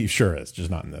 He sure is, just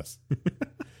not in this.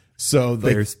 So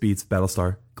Player Speeds,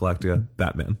 Battlestar, Galactica,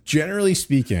 Batman. generally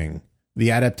speaking, the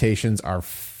adaptations are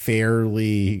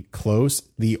fairly close.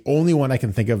 The only one I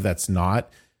can think of that's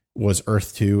not was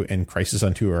Earth 2 and Crisis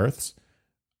on Two Earths.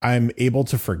 I'm able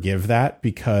to forgive that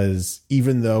because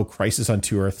even though Crisis on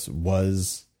Two Earths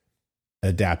was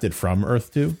adapted from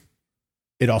Earth 2,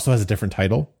 it also has a different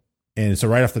title. And so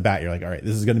right off the bat, you're like, all right,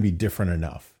 this is going to be different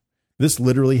enough. This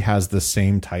literally has the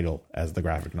same title as the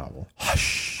graphic novel.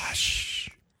 Hush. Hush.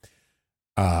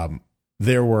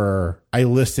 I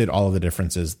listed all of the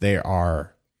differences. There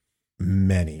are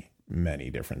many, many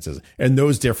differences. And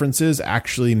those differences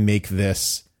actually make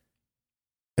this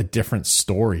a different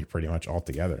story pretty much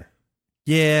altogether.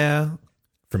 Yeah.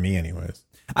 For me anyways.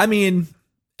 I mean,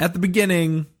 at the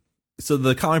beginning, so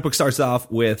the comic book starts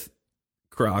off with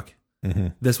Croc. Mm-hmm.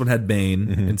 This one had Bane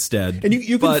instead. And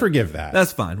you can But forgive that.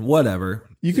 That's fine. Whatever.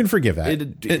 You can forgive that.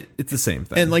 It's the same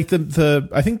thing. And like the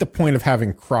I think the point of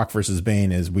having Croc versus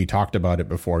Bane is, we talked about it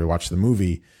before we watched the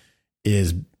movie,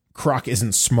 is Croc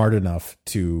isn't smart enough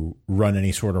to run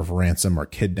any sort of ransom or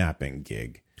kidnapping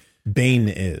gig. Bane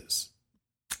is.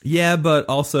 Yeah, but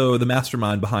also the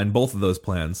mastermind behind both of those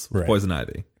plans was Right. Poison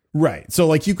Ivy. Right. So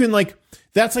like you can like,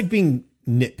 that's like being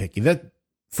nitpicky. That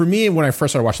for me, when I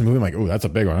first started watching the movie, I'm like, oh, that's a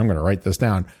big one. I'm going to write this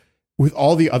down. With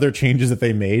all the other changes that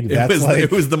they made, that's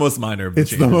It was the most minor of the it's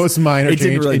changes. the most minor It change,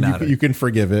 didn't really and matter. you can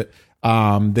forgive it.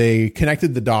 They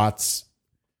connected the dots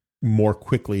more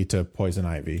quickly to Poison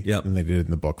Ivy than they did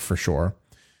in the book, for sure.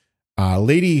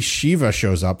 Lady Shiva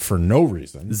shows up for no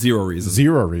reason. Zero reason.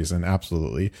 Zero reason,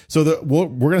 absolutely. So we're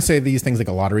going to say these things like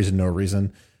a lot of reason, no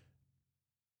reason.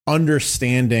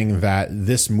 Understanding that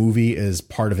this movie is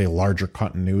part of a larger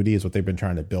continuity is what they've been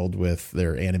trying to build with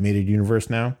their animated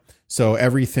universe now. So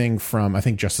everything from, I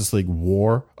think, Justice League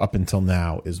War up until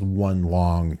now is one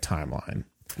long timeline.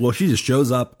 Well, she just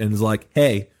shows up and is like,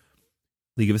 hey,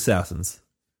 League of Assassins,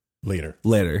 later.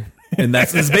 And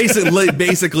that's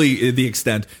basically the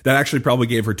extent. That actually probably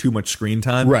gave her too much screen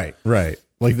time. Right.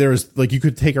 Like there's like you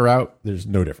could take her out. There's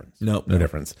no difference. Nope. No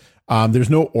difference. There's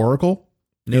no Oracle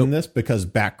in this because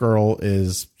Batgirl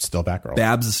is still Batgirl.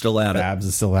 Babs is still at it.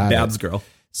 Babs girl.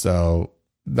 So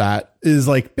that is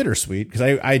like bittersweet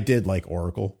because I did like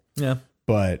Oracle. Yeah.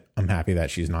 But I'm happy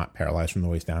that she's not paralyzed from the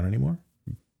waist down anymore.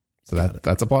 So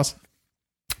that's a plus.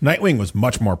 Nightwing was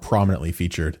much more prominently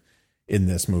featured in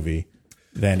this movie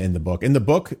than in the book. In the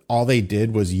book, all they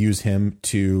did was use him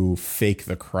to fake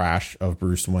the crash of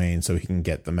Bruce Wayne so he can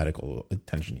get the medical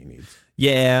attention he needs.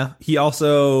 Yeah. He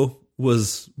also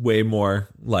was way more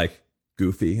like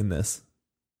goofy in this.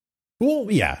 Well,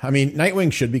 yeah. I mean,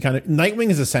 Nightwing should be Nightwing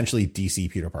is essentially DC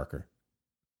Peter Parker.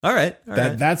 All right.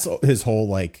 That's his whole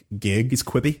like gig. He's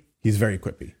quippy. He's very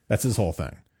quippy. That's his whole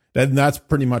thing. That's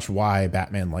pretty much why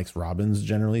Batman likes Robins,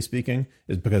 generally speaking,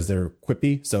 is because they're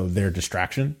quippy. So they're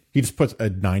distraction. He just puts a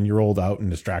 9-year-old out in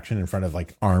distraction in front of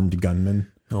like armed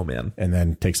gunmen. Oh, man. And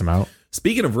then takes them out.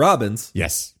 Speaking of Robins.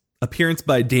 Yes. Appearance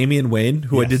by Damian Wayne,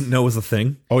 who I didn't know was a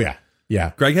thing. Oh, yeah.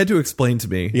 Yeah. Greg had to explain to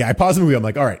me. Yeah. I paused the movie. I'm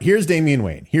like, all right, here's Damian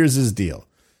Wayne. Here's his deal.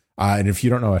 And if you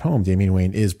don't know at home, Damian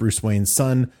Wayne is Bruce Wayne's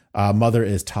son. Mother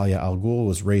is Talia al Ghul,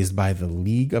 was raised by the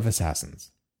League of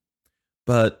Assassins.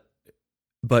 But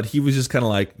he was just kind of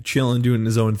like chilling, doing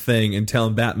his own thing and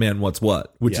telling Batman what's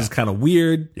what, which is kind of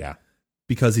weird. Yeah.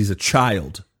 Because he's a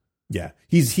child. Yeah.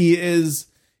 He is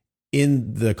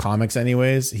in the comics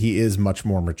anyways. He is much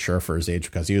more mature for his age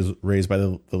because he was raised by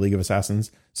the League of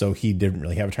Assassins. So he didn't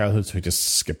really have a childhood. So he just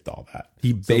skipped all that.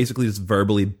 He basically just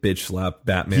verbally bitch slapped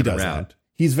Batman around. That.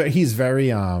 He's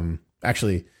very,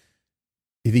 actually,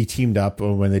 he teamed up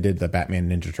when they did the Batman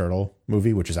Ninja Turtle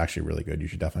movie, which is actually really good. You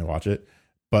should definitely watch it.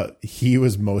 But he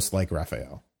was most like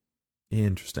Raphael.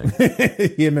 Interesting.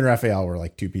 Him and Raphael were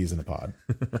like two peas in a pod,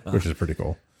 which is pretty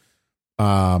cool.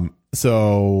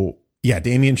 So yeah,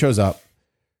 Damian shows up.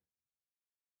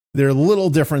 There are little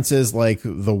differences like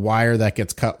the wire that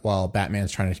gets cut while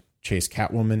Batman's trying to chase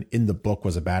Catwoman in the book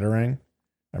was a batarang.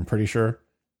 I'm pretty sure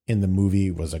in the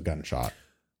movie was a gunshot.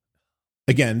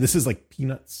 Again, this is like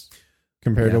peanuts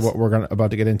compared to what we're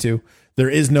about to get into. There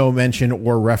is no mention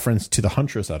or reference to the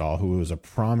Huntress at all, who was a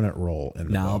prominent role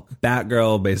in the book.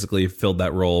 Batgirl basically filled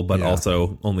that role, but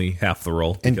also only half the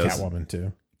role. And Catwoman,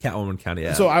 too. Catwoman County,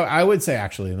 yeah. So I would say,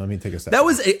 actually, let me take a step. That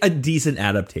was a decent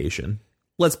adaptation.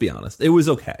 Let's be honest. It was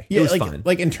okay. Yeah, it was like, fine.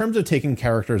 Like, in terms of taking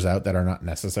characters out that are not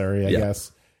necessary, I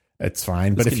guess, it's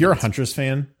fine. But if you're a Huntress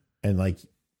fan, and, like,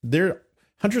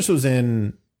 Huntress was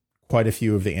in quite a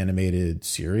few of the animated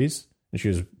series, and she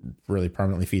was really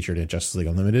prominently featured in Justice League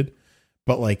Unlimited.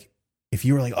 But like, if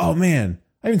you were like, oh man,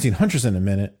 I haven't seen Huntress in a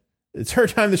minute. It's her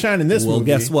time to shine in this movie. Well,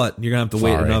 guess what? You're going to have to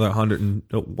wait another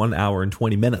 1 hour and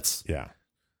 20 minutes. Yeah.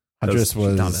 Huntress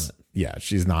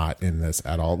she's not in this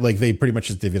at all. Like they pretty much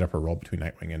just divvied up her role between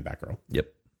Nightwing and Batgirl. Yep.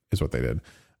 Is what they did.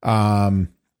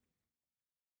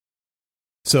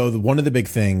 So one of the big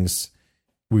things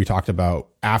we talked about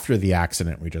after the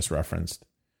accident we just referenced,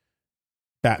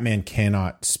 Batman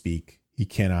cannot speak. He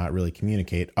cannot really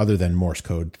communicate other than Morse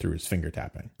code through his finger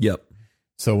tapping. Yep.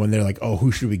 So when they're like, oh,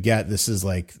 who should we get? This is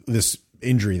like this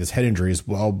head injury is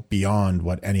well beyond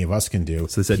what any of us can do.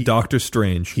 So they said Doctor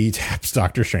Strange. He taps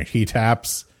Doctor Strange. He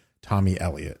taps Tommy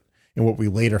Elliott. And what we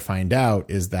later find out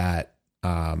is that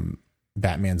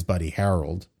Batman's buddy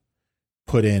Harold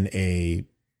put in a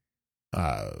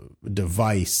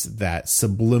device that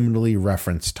subliminally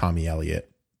referenced Tommy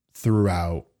Elliott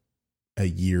throughout a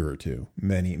year or two,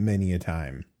 many a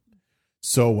time.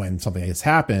 So when something has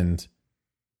happened,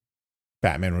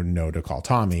 Batman would know to call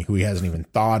Tommy, who he hasn't even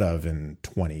thought of in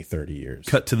 20, 30 years.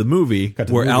 Cut to the movie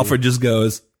where Alfred just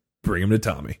goes, bring him to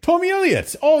Tommy. Tommy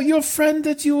Elliott. Oh, your friend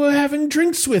that you were having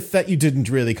drinks with that you didn't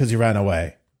really because you ran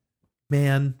away.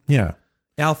 Man. Yeah.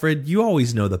 Alfred, you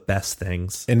always know the best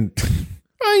things. And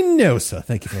I know, sir.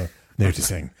 Thank you for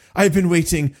noticing. I've been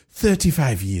waiting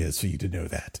 35 years for you to know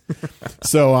that.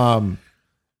 So,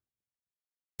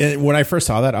 and when I first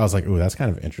saw that, I was like, "Ooh, that's kind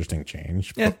of an interesting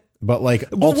change." Yeah. But like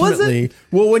ultimately,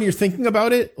 when you're thinking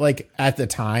about it, like at the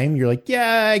time, you're like,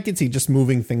 "Yeah, I can see just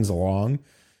moving things along."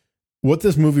 What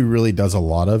this movie really does a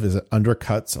lot of is it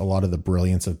undercuts a lot of the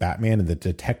brilliance of Batman and the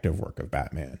detective work of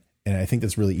Batman, and I think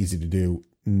that's really easy to do,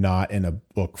 not in a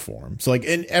book form. So, like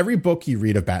in every book you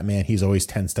read of Batman, he's always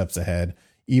 10 steps ahead.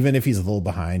 Even if he's a little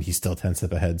behind, he's still 10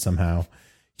 steps ahead somehow.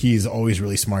 He's always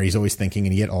really smart. He's always thinking,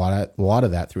 and you get a lot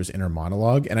of that through his inner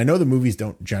monologue. And I know the movies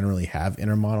don't generally have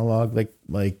inner monologue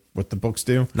like what the books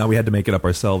do. Now we had to make it up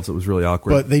ourselves. It was really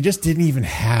awkward. But they just didn't even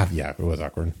have. Yeah, it was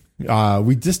awkward.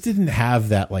 We just didn't have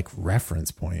that like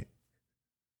reference point.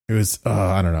 It was,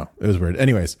 I don't know. It was weird.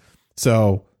 Anyways,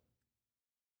 so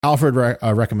Alfred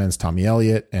recommends Tommy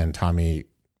Elliott, and Tommy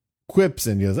quips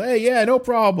and he goes, hey, yeah, no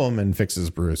problem, and fixes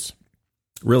Bruce.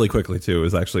 Really quickly, too. It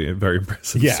was actually a very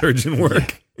impressive Yeah. surgeon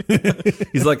work.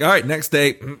 He's like, all right, next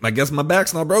day, I guess my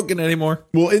back's not broken anymore.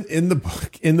 Well, in the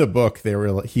book,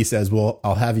 he says, well,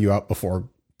 I'll have you out before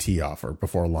tee off or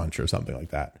before lunch or something like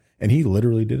that. And he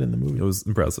literally did in the movie. It was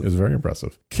impressive. It was very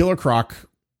impressive. Killer Croc,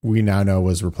 we now know,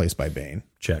 was replaced by Bane.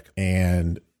 Check.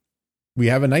 And we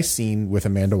have a nice scene with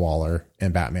Amanda Waller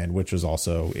and Batman, which was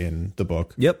also in the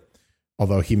book. Yep.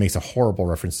 Although he makes a horrible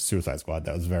reference to Suicide Squad.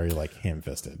 That was very like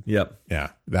ham-fisted. Yep. Yeah,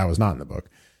 that was not in the book.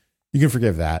 You can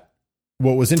forgive that.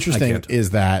 What was interesting is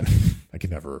that I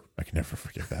can never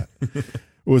forgive that.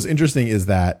 What was interesting is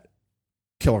that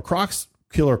Killer Croc's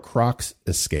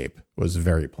escape was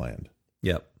very planned.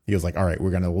 Yep. He was like, all right,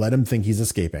 we're going to let him think he's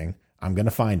escaping. I'm going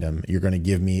to find him. We're going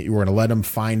to let him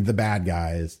find the bad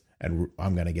guys, and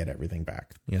I'm going to get everything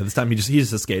back. Yeah, this time he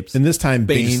just escapes. And this time,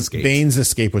 Bane's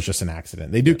escape was just an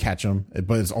accident. They do catch him,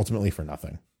 but it's ultimately for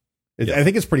nothing. I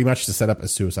think it's pretty much to set up a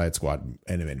Suicide Squad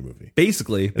animated movie.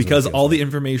 Basically, because all the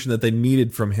information that they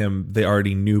needed from him, they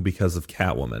already knew because of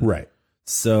Catwoman. Right.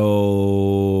 So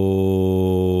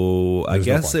I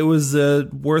guess it was a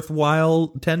worthwhile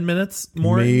 10 minutes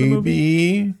more. Maybe. In the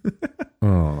movie.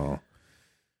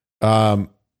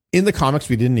 In the comics,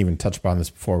 we didn't even touch upon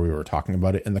this before we were talking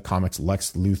about it. In the comics,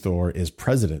 Lex Luthor is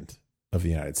president of the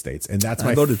United States, and that's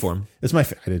I voted for him. It's I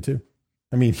did too.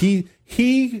 I mean, he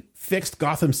fixed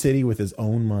Gotham City with his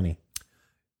own money.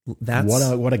 That's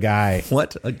what a guy.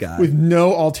 What a guy. With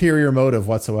no ulterior motive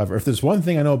whatsoever. If there's one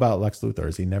thing I know about Lex Luthor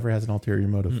is he never has an ulterior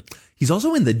motive. He's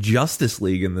also in the Justice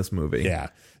League in this movie. Yeah.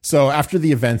 So after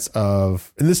the events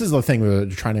of, and this is the thing, we're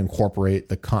trying to incorporate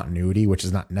the continuity, which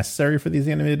is not necessary for these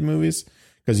animated movies,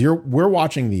 because we're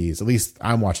watching these, at least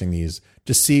I'm watching these,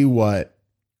 to see what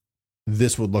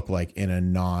this would look like in a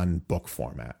non-book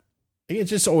format. It's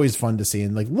just always fun to see,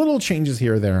 and like little changes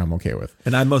here or there I'm okay with.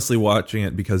 And I'm mostly watching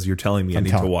it because you're telling me I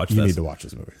need to watch this. You need to watch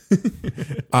this movie.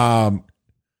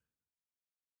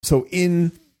 So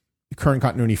in current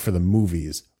continuity for the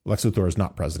movies, Lex Luthor is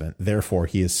not president. Therefore,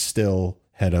 he is still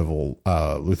head of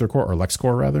Luthor Corps, or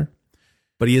LexCorp rather.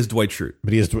 But he is Dwight Schrute.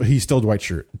 But he's still Dwight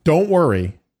Schrute. Don't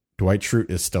worry, Dwight Schrute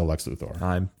is still Lex Luthor.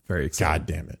 I'm very excited. God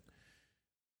damn it.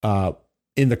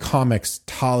 In the comics,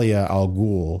 Talia al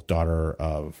Ghul, daughter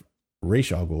of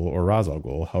Ra's al Ghul or Ra's al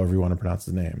Ghul, however you want to pronounce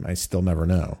his name, I still never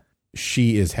know.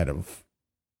 She is head of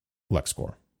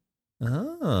LexCorp.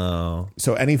 Oh.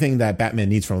 So anything that Batman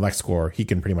needs from LexCorp, he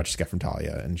can pretty much just get from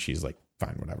Talia, and she's like,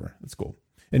 fine, whatever. It's cool.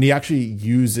 And he actually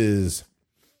uses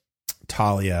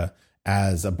Talia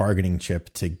as a bargaining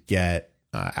chip to get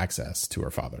access to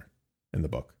her father in the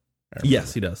book.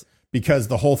 Yes, he does. Because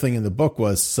the whole thing in the book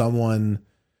was someone...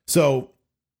 So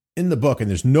in the book, and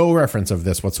there's no reference of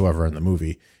this whatsoever in the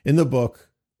movie, in the book,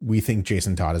 we think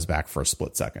Jason Todd is back for a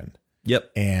split second. Yep.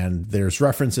 And there's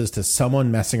references to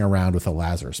someone messing around with a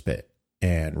Lazarus pit.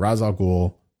 And Ra's al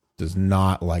Ghul does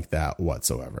not like that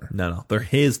whatsoever. No. They're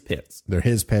his pits. They're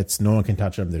his pits. No one can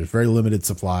touch them. There's very limited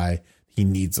supply. He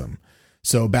needs them.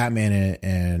 So Batman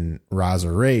and Ra's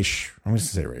or Ra's, I'm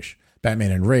just going to say Ra's.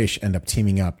 Batman and Ra's end up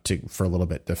teaming up for a little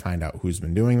bit to find out who's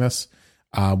been doing this.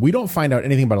 We don't find out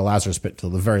anything about a Lazarus pit till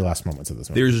the very last moments of this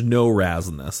movie. There's no Raz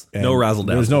in this. And no razzle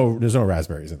dazzle. There's no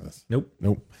raspberries in this.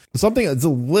 Nope. Something it's a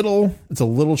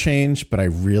little change, but it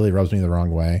really rubs me the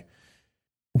wrong way.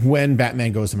 When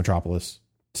Batman goes to Metropolis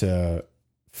to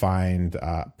find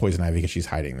Poison Ivy because she's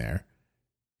hiding there,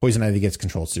 Poison Ivy gets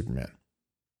control of Superman.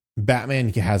 Batman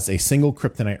has a single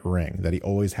kryptonite ring that he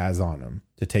always has on him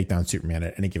to take down Superman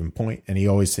at any given point, and he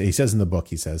says in the book,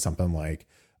 he says something like,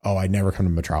 "Oh, I'd never come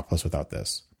to Metropolis without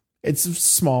this." It's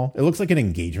small. It looks like an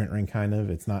engagement ring, kind of.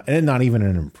 It's not, and not even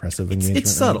an impressive engagement ring.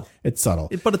 It's subtle. It's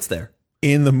subtle, But it's there.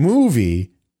 In the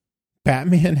movie,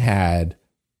 Batman had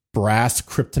brass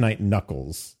kryptonite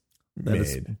knuckles That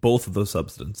is both of those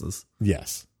substances.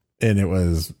 Yes, and it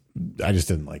was. I just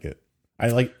didn't like it. I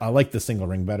like the single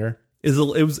ring better. It was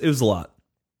a lot.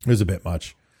 It was a bit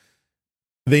much.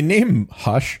 They name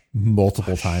Hush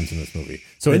multiple times in this movie.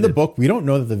 So in the book, we don't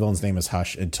know that the villain's name is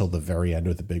Hush until the very end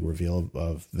with the big reveal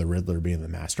of the Riddler being the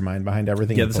mastermind behind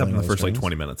everything. Yeah, this happened in the first like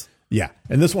 20 minutes. Yeah,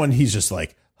 and this one he's just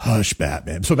like, "Hush,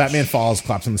 Batman." So Batman falls,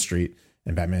 claps on the street,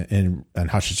 and Batman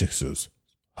and Hush just says,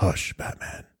 "Hush,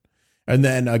 Batman." And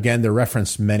then again, they're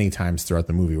referenced many times throughout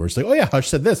the movie where it's like, "Oh yeah, Hush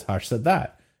said this, Hush said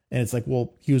that," and it's like,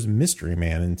 well, he was Mystery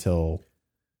Man until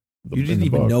you didn't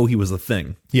even know he was a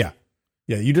thing. Yeah.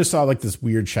 Yeah, you just saw like this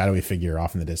weird shadowy figure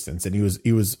off in the distance, and he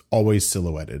was always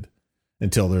silhouetted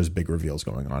until there's big reveals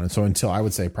going on. And so until I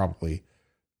would say probably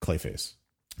Clayface.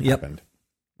 happened.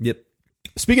 Yep.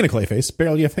 Speaking of Clayface,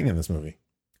 barely a thing in this movie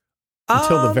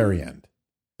until the very end.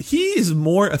 He is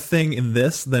more a thing in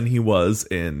this than he was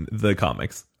in the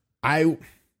comics. I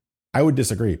would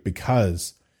disagree,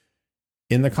 because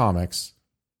in the comics,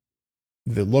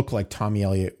 it looked like Tommy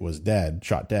Elliott was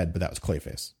shot dead, but that was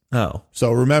Clayface. Oh.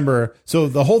 So remember,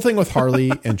 the whole thing with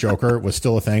Harley and Joker was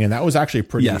still a thing, and that was actually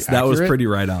pretty Yes, that was pretty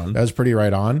right on. That was pretty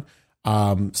right on.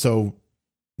 So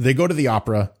they go to the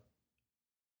opera.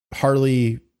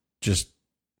 Harley just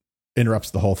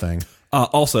interrupts the whole thing.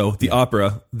 Also, the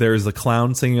opera, there's a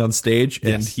clown singing on stage,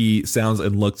 and Yes. he sounds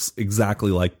and looks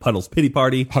exactly like Puddle's Pity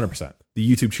Party. 100%. The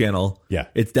YouTube channel. Yeah.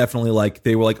 It's definitely like,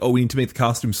 they were like, oh, we need to make the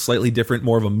costume slightly different,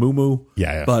 more of a moo-moo.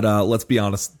 Yeah. But let's be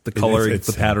honest, the coloring, it's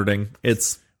the patterning,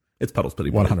 it's Puddle's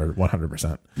Pity Party.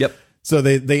 100%. Yep. So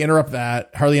they interrupt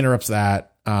that. Harley interrupts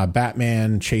that.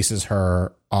 Batman chases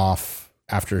her off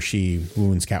after she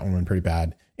wounds Catwoman pretty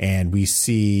bad. And we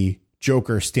see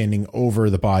Joker standing over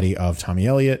the body of Tommy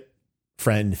Elliott,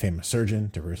 friend, famous surgeon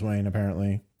to Bruce Wayne,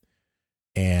 apparently,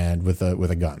 and with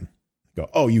a gun. Go,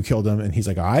 oh, you killed him, and he's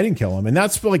like, oh, I didn't kill him, and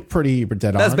that's like pretty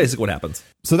dead on. That's basically what happens.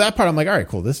 So that part, I'm like, all right,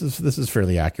 cool. This is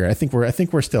fairly accurate. I think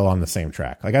we're still on the same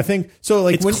track. Like, I think so.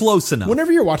 Like, It's close enough.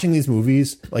 Whenever you're watching these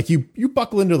movies, like you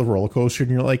buckle into the roller coaster,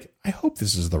 and you're like, I hope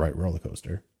this is the right roller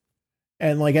coaster.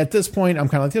 And like at this point, I'm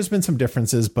kind of like, there's been some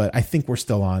differences, but I think we're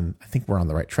on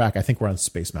the right track. I think we're on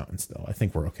Space Mountain still. I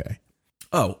think we're okay.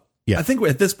 Oh, Yeah. I think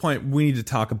at this point we need to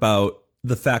talk about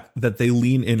the fact that they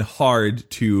lean in hard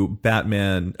to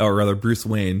Batman, or rather Bruce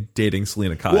Wayne, dating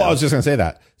Selena Kyle. Well, I was just gonna say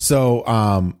that.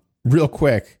 So, real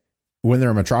quick, when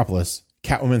they're in Metropolis,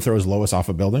 Catwoman throws Lois off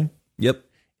a building. Yep.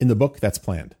 In the book, that's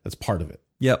planned. That's part of it.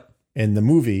 Yep. In the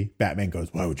movie, Batman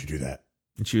goes, "Why would you do that?"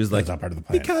 And she was like, That's not part of the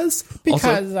plan. because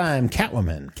Because I'm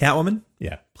Catwoman. Catwoman,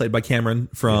 Yeah. played by Cameron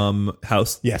from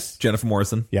House. Yes. Jennifer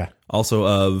Morrison. Yeah. Also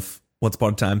of Once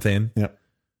Upon a Time fame. Yep.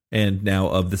 And now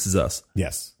of This Is Us.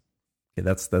 Yes. Okay,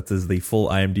 that is the full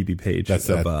IMDb page That's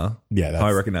of Yeah. how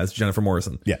I recognize Jennifer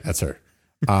Morrison. Yeah, that's her.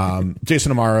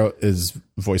 Jason Amaro is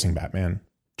voicing Batman.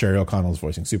 Jerry O'Connell is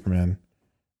voicing Superman.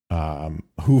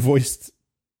 Who voiced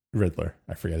Riddler?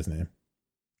 I forget his name.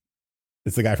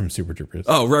 It's the guy from Super Troopers.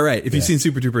 Oh, right. If you've Yeah. seen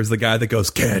Super Troopers, the guy that goes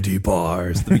candy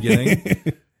bars at the beginning.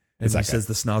 And It's he that guy. says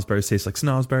the snozberries taste like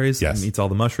snozberries. Yes. And eats all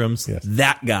the mushrooms. Yes.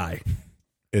 That guy.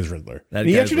 Is Riddler. That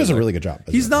He guy actually is does a Riddler. really good job.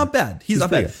 as He's Riddler. not bad. He's not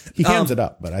pretty bad. good. He cams it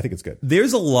up, but I think it's good.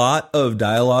 There's a lot of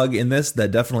dialogue in this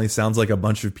that definitely sounds like a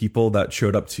bunch of people that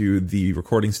showed up to the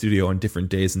recording studio on different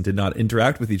days and did not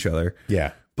interact with each other.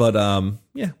 Yeah. But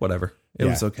yeah, whatever. It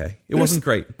was okay. It wasn't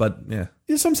great, but yeah.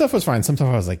 Yeah, some stuff was fine. Some stuff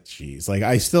I was like, geez. Like,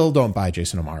 I still don't buy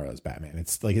Jason Amaro as Batman.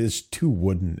 It's like, it's too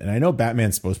wooden. And I know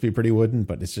Batman's supposed to be pretty wooden,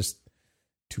 but it's just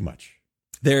too much.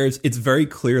 It's very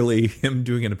clearly him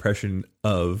doing an impression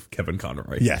of Kevin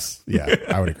Conroy. Yes. Yeah,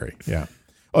 I would agree. Yeah.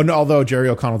 Oh, no, although Jerry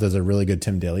O'Connell does a really good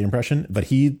Tim Daly impression, but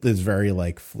he is very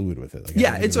like fluid with it. Like, I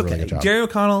Yeah, think he it's does a really okay. good job. Jerry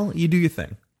O'Connell, you do your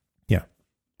thing. Yeah.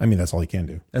 I mean, that's all he can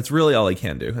do. That's really all he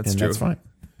can do. That's And true. that's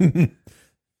fine.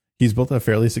 He's built a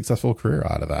fairly successful career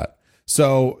out of that.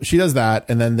 So she does that,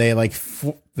 and then they like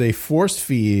they force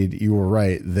feed, you were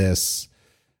right, this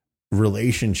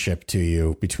relationship to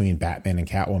you between Batman and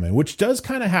Catwoman, which does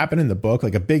kind of happen in the book.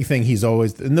 Like a big thing, he's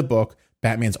always in the book,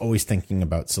 Batman's always thinking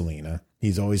about Selena.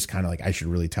 He's always kind of like, I should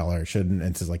really tell her, shouldn't.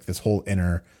 And it's like this whole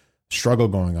inner struggle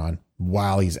going on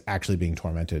while he's actually being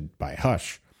tormented by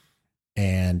Hush.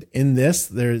 And in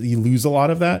this, you lose a lot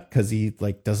of that because he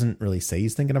like doesn't really say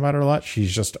he's thinking about her a lot.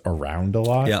 She's just around a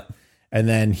lot. Yeah. And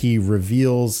then he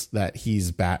reveals that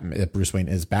he's Batman, that Bruce Wayne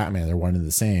is Batman. They're one and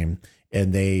the same.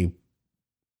 And they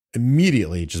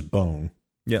immediately just bone,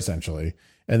 essentially.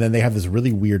 And then they have this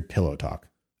really weird pillow talk.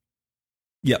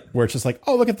 Yep. Where it's just like,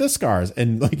 oh, look at this scars.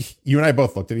 And like you and I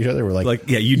both looked at each other. We're like,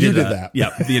 yeah, you did that. Yeah,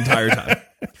 the entire time.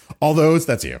 All those,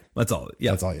 that's you. That's all.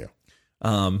 Yeah. That's all you.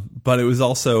 But it was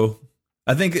also,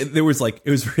 I think it was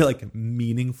really like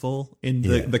meaningful in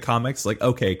the comics. Like,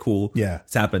 okay, cool. Yeah.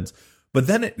 This happens. But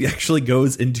then it actually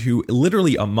goes into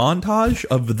literally a montage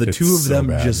of the two of so them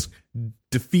bad. just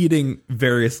defeating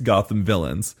various Gotham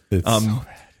villains. It's so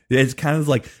bad. It's kind of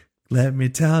like, let me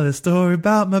tell a story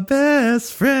about my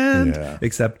best friend. Yeah.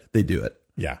 Except they do it.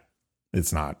 Yeah.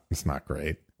 It's not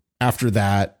great. After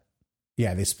that,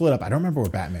 yeah, they split up. I don't remember where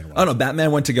Batman went. Oh no,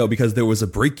 Batman went to go because there was a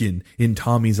break-in in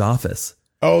Tommy's office.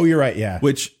 Oh, you're right. Yeah.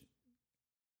 Which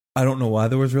I don't know why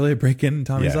there was really a break-in in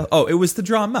Tommy's Yeah. office. Oh, it was to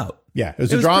draw him out. Yeah. It was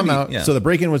to draw him pretty- out. yeah. So the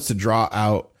break-in was to draw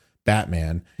out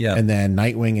Batman. Yeah. And then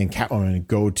Nightwing and Catwoman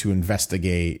go to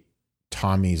investigate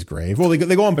Tommy's grave. Well, they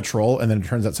go on patrol, and then it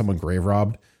turns out someone grave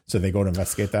robbed So they go to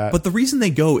investigate that. But the reason they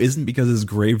go isn't because his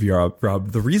graveyard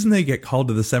robbed. The reason they get called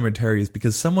to the cemetery is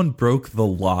because someone broke the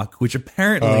lock, which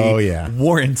apparently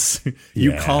warrants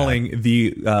you calling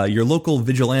the your local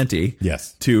vigilante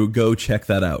Yes. to go check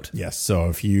that out. Yes. So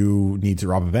if you need to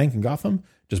rob a bank in Gotham,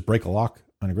 just break a lock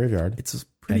on a graveyard. It's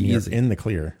pretty and easy. You're in the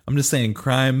clear. I'm just saying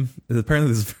crime,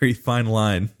 apparently there's a very fine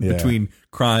line between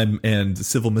crime and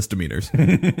civil misdemeanors.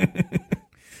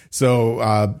 So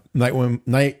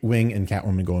Nightwing and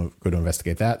Catwoman go to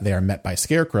investigate that. They are met by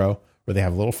Scarecrow, where they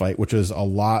have a little fight, which is a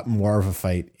lot more of a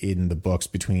fight in the books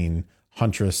between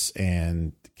Huntress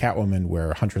and Catwoman,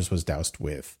 where Huntress was doused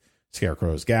with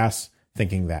Scarecrow's gas,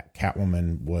 thinking that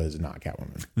Catwoman was not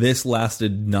Catwoman. This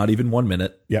lasted not even 1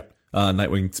 minute. Yep.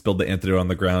 Nightwing spilled the antidote on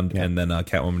the ground, and then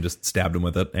Catwoman just stabbed him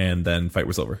with it, and then fight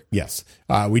was over. Yes.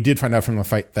 We did find out from the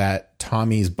fight that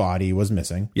Tommy's body was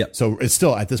missing. Yep. So it's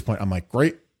still, at this point, I'm like,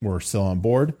 great. We're still on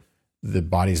board. The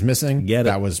body's missing. Get it.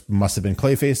 That must have been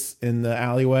Clayface in the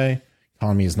alleyway.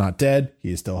 Tommy is not dead.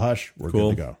 He is still Hush. We're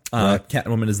good to go.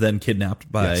 Catwoman is then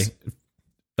kidnapped by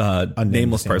a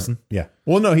nameless person. Yeah.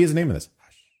 Well, no, he has a name in this.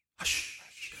 Hush.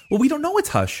 Well, we don't know it's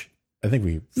Hush. I think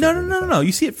we. No.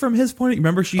 You see it from his point.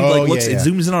 Remember, she looks, it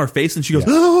zooms in on her face, and she goes,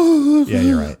 Yeah,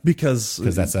 you're right. Because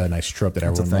that's a nice trope that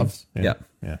everyone loves. Yeah.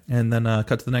 And then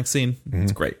cut to the next scene. Mm-hmm.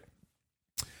 It's great.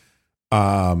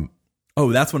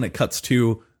 That's when it cuts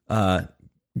to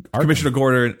Commissioner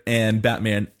Gordon and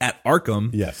Batman at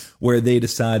Arkham. Yes. Where they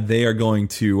decide they are going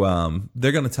to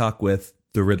they're going to talk with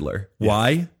the Riddler. Yes.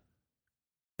 Why?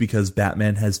 Because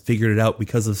Batman has figured it out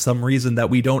because of some reason that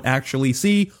we don't actually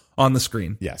see on the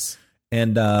screen. Yes.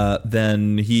 And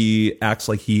then he acts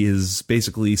like he is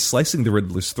basically slicing the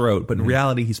Riddler's throat, but in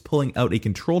reality, he's pulling out a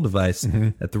control device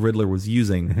that the Riddler was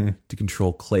using to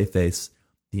control Clayface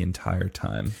the entire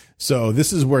time. So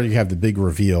this is where you have the big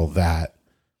reveal that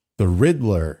the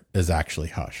Riddler is actually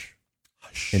Hush.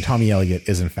 And Tommy Elliott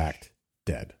is, in fact,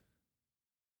 dead.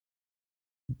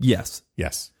 Yes.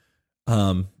 Yes.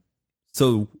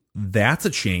 So that's a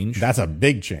change. That's a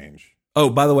big change. Oh,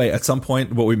 by the way, at some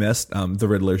point, what we missed, the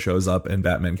Riddler shows up and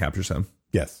Batman captures him.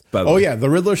 Yes. The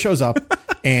Riddler shows up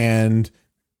and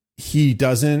he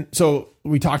doesn't. So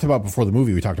we talked about before the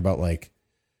movie, we talked about like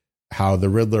how the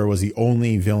Riddler was the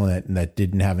only villain that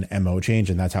didn't have an MO change.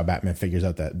 And that's how Batman figures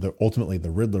out that ultimately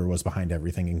the Riddler was behind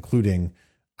everything, including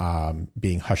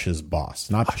being Hush's boss.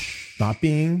 Not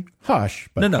being Hush,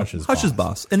 but Hush's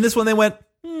boss. And this one they went,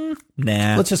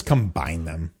 nah. Let's just combine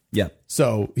them. Yeah.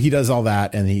 So he does all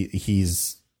that, and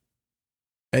he's.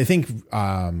 I think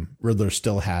Riddler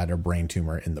still had a brain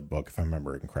tumor in the book, if I'm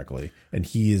remembering correctly, and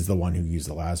he is the one who used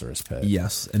the Lazarus pit.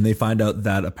 Yes, and they find out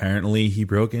that apparently he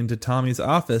broke into Tommy's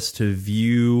office to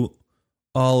view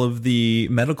all of the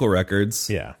medical records.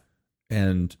 Yeah,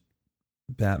 and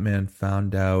Batman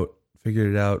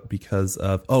figured it out because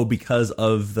of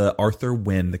the Arthur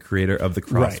Wynn, the creator of the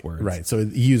crosswords. Right. So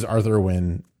he used Arthur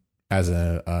Wynn as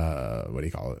a what do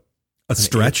you call it? A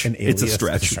stretch. It's a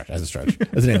stretch. As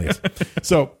an alias.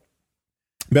 So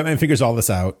Batman figures all this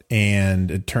out, and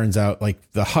it turns out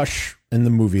like the Hush in the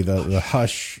movie, the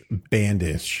Hush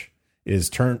bandage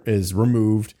is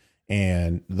removed,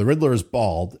 and the Riddler is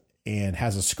bald and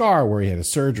has a scar where he had a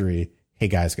surgery. Hey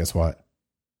guys, guess what?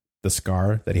 The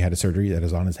scar that he had a surgery that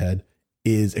is on his head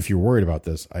is, if you're worried about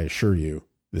this, I assure you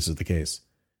this is the case,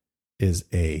 is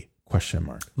a question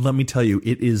mark. Let me tell you,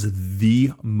 it is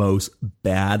the most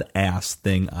badass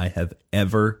thing I have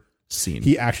ever seen.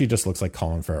 He actually just looks like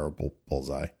Colin Farrell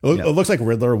Bullseye. It looks like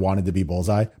Riddler wanted to be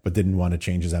Bullseye, but didn't want to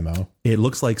change his MO. It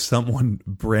looks like someone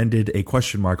branded a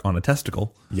question mark on a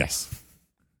testicle. Yes.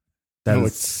 That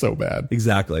looks so bad.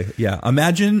 Exactly. Yeah.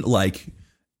 Imagine like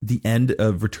the end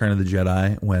of Return of the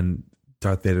Jedi when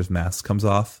Darth Vader's mask comes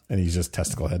off. And he's just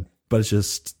testicle head. But it's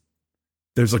just,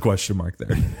 there's a question mark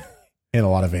there. And a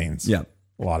lot of veins. Yep.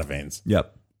 A lot of veins.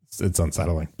 Yep. It's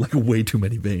unsettling. Like way too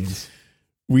many veins.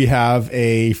 We have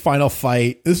a final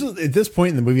fight. At this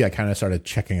point in the movie, I kind of started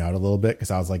checking out a little bit because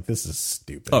I was like, this is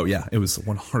stupid. Oh, yeah. It was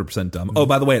 100% dumb. Oh,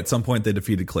 by the way, at some point they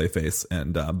defeated Clayface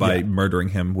and by murdering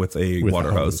him with a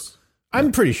water hose.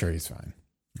 I'm pretty sure he's fine.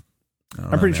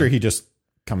 I'm pretty sure he just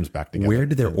comes back together. Where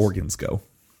did their organs go?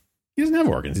 He doesn't have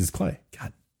organs. He's clay.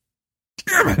 God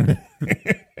damn it.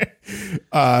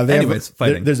 Anyways,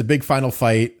 fighting. There's a big final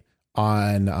fight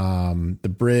on the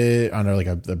bridge, on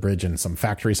like the bridge in some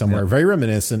factory somewhere. Very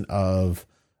reminiscent of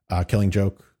Killing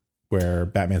Joke, where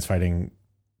Batman's fighting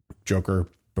Joker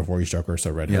before he's Joker,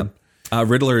 so Red Hood.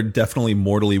 Riddler definitely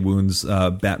mortally wounds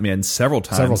Batman several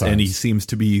times, and he seems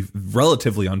to be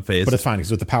relatively unfazed. But it's fine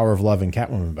because with the power of love and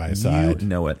Catwoman by his side, you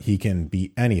know it. He can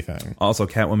beat anything. Also,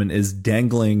 Catwoman is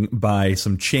dangling by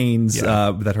some chains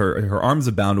that her arms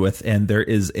are bound with, and there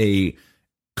is a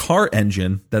car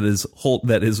engine that is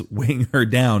weighing her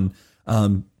down.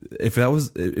 If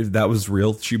that was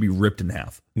real, she'd be ripped in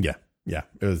half. Yeah,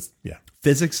 it was. Yeah,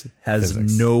 physics has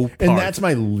no part. And that's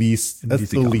my least. That's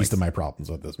the comics. least of my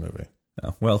problems with this movie.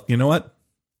 Oh, well, you know what?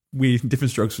 We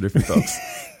different strokes for different folks.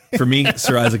 For me,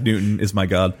 Sir Isaac Newton is my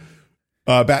god.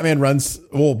 Batman runs.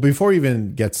 Well, before we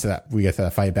even get to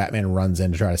that fight, Batman runs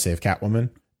in to try to save Catwoman,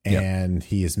 and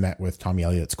he is met with Tommy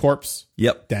Elliott's corpse.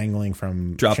 Yep, dangling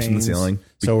from drops chains. from the ceiling.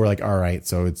 So we're like, all right,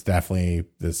 so it's definitely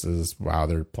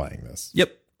they're playing this.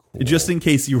 Yep. Cool. Just in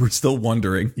case you were still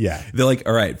wondering. Yeah, they're like,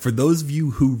 all right, for those of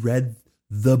you who read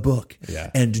the book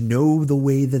and know the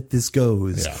way that this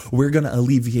goes, we're going to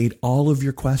alleviate all of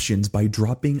your questions by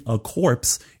dropping a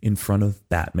corpse in front of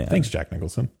Batman. Thanks, Jack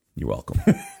Nicholson. You're welcome.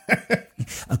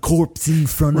 A corpse in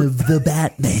front of the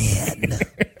Batman.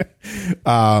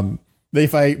 They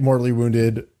fight, mortally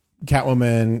wounded.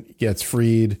 Catwoman gets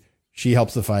freed. She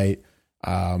helps the fight.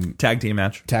 Tag team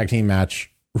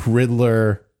match.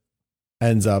 Riddler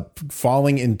ends up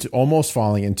almost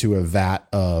falling into a vat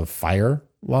of fire.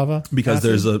 Lava because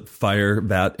there's a fire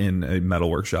bat in a metal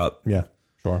workshop. Yeah,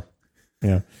 sure.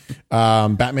 Yeah.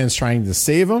 Batman's trying to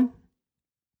save him.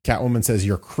 Catwoman says,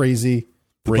 "You're crazy."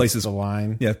 Breaks the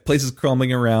line. Yeah, place is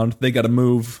crumbling around. They got to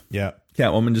move. Yeah.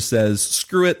 Catwoman just says,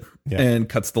 "Screw it," and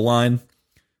cuts the line.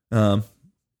 And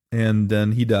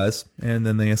then he does, and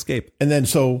then they escape. And then,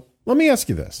 so let me ask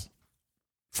you this: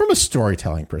 from a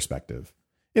storytelling perspective,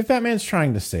 if Batman's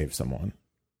trying to save someone,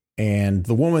 and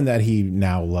the woman that he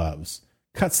now loves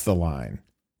cuts the line,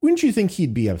 wouldn't you think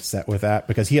he'd be upset with that?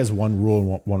 Because he has one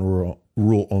rule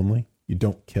only. You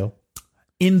don't kill.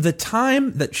 In the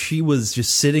time that she was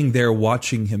just sitting there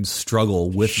watching him struggle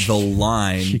with the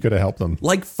line, she could have helped him.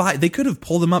 Like they could have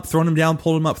pulled him up, thrown him down,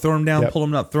 pulled him up, thrown him down, pulled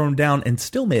him up, thrown him down, and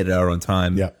still made it out on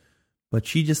time. Yeah. But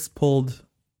she just pulled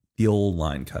the old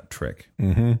line cut trick.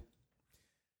 Mm-hmm.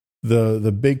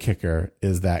 The big kicker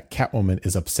is that Catwoman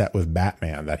is upset with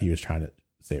Batman that he was trying to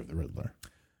save the Riddler.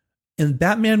 And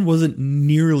Batman wasn't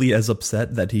nearly as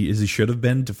upset as he should have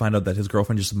been to find out that his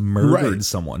girlfriend just murdered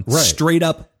someone. Right. Straight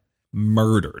up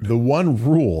murdered. The one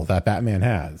rule that Batman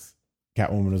has,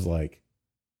 Catwoman is like,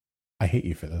 I hate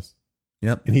you for this.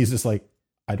 Yep. And he's just like,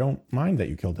 I don't mind that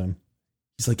you killed him.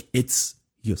 He's like, he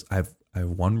goes, I have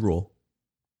one rule.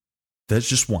 That's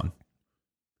just one.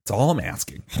 That's all I'm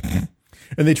asking.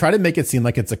 And they try to make it seem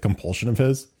like it's a compulsion of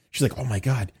his. She's like, "Oh my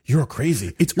god, you're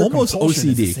crazy." It's Your almost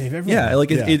OCD. Yeah,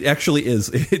 like it actually is.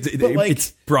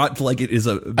 It's brought to like it is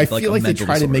a. I feel like they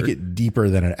try to make it deeper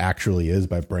than it actually is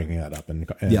by bringing that up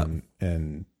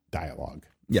in dialogue.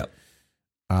 Yeah.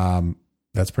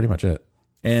 That's pretty much it.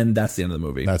 And that's the end of the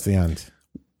movie. That's the end.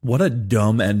 What a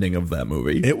dumb ending of that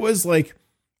movie. It was like,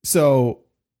 so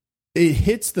it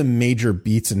hits the major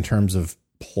beats in terms of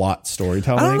plot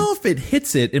storytelling. I don't know if it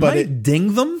hits it. It might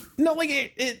ding them. No,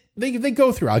 like they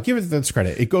go through. I'll give it this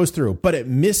credit. It goes through, but it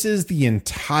misses the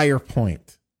entire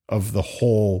point of the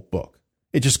whole book.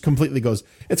 It just completely goes.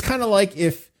 It's kind of like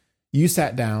if you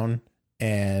sat down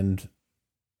and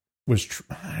was.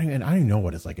 I don't even know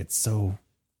what it's like. It's so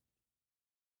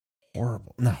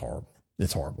horrible. Not horrible.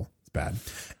 It's horrible. It's bad.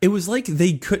 It was like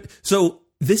they could. So.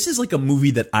 This is like a movie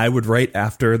that I would write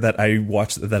after that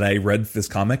I read this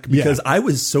comic because I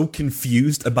was so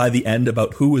confused by the end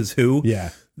about who was who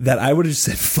that I would have just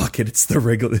said, fuck it, it's the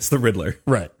Riddler.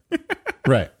 Right.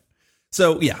 Right.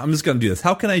 So yeah, I'm just going to do this.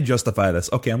 How can I justify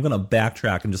this? Okay, I'm going to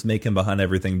backtrack and just make him behind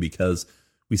everything because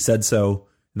we said so.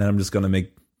 And then I'm just going to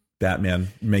make Batman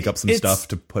make up some stuff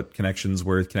to put connections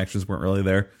where connections weren't really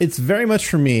there. It's very much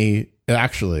for me,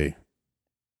 actually,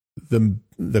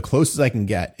 the closest I can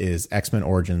get is X-Men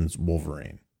Origins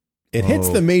Wolverine. It hits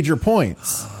the major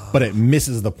points, but it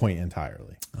misses the point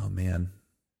entirely. Oh, man.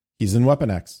 He's in Weapon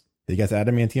X. He gets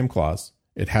adamantium claws.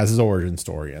 It has his origin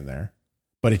story in there,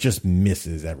 but it just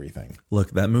misses everything.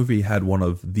 Look, that movie had one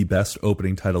of the best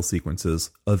opening title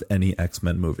sequences of any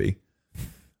X-Men movie.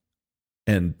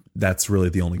 And that's really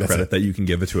the only credit that you can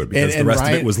give it to it because the rest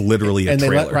of it was literally a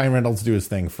trailer. And they let Ryan Reynolds do his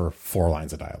thing for 4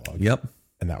 lines of dialogue. Yep.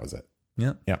 And that was it.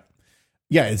 Yep. Yep.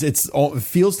 Yeah, it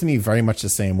feels to me very much the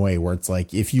same way where it's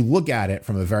like if you look at it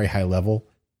from a very high level,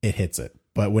 it hits it.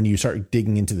 But when you start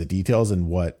digging into the details and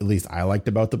what at least I liked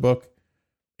about the book,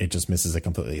 it just misses it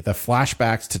completely. The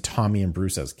flashbacks to Tommy and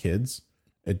Bruce as kids,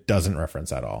 it doesn't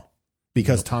reference at all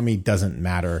because Tommy doesn't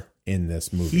matter in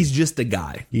this movie. He's just a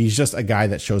guy. He's just a guy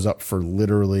that shows up for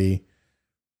literally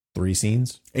 3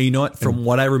 scenes. And you know what? From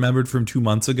what I remembered from 2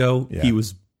 months ago, Yeah. he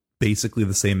was basically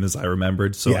the same as I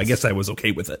remembered. So I Yes. guess I was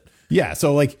okay with it. Yeah.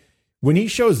 So like when he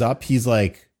shows up, he's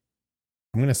like,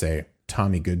 I'm going to say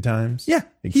Tommy Good Times. Yeah,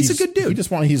 Like, he's a good dude.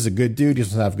 He's a good dude. He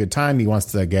just wants to have a good time. He wants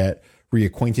to get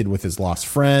reacquainted with his lost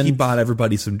friend. He bought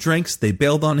everybody some drinks. They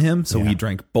bailed on him, so Yeah. he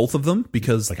drank both of them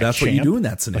because Like a that's what you champ. do in that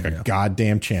like scenario. a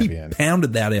goddamn he champion.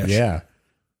 pounded that ish. Yeah.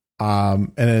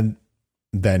 And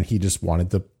then he just wanted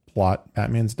to plot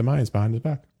Batman's demise behind his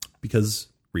back. Because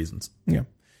reasons. Yeah.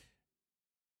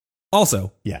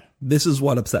 Also, Yeah. this is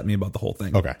what upset me about the whole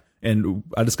thing. Okay. And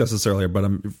I discussed this earlier, but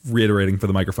I'm reiterating for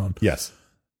the microphone. Yes.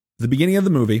 The beginning of the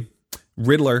movie,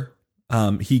 Riddler,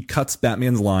 he cuts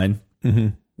Batman's line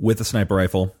with a sniper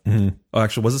rifle. Oh,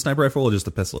 actually, was it a sniper rifle or just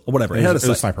a pistol? Or whatever. It was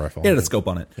a sniper rifle. It had a scope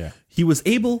on it. Yeah. He was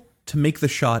able to make the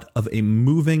shot of a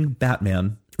moving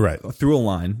Batman Right. through a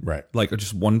line. Right. Like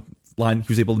just one line. He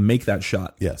was able to make that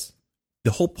shot. Yes.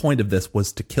 The whole point of this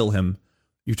was to kill him.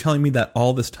 You're telling me that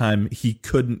all this time he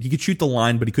could shoot the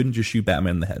line, but he couldn't just shoot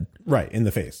Batman in the head, Right. In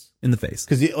the face. in the face.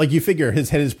 Because like you figure his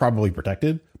head is probably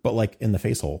protected, but like in the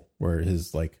face hole where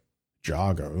his like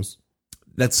jaw goes.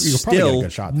 That's You could probably get a still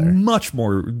good shot there. much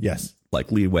more Yes.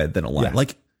 like leeway than a line. Yeah.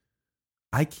 Like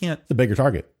I can't. It's a bigger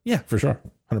target. Yeah, For sure.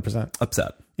 100%.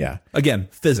 upset. Yeah. Again,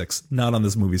 physics, not on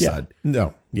this movie's Yeah. side.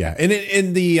 No. Yeah. And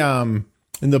in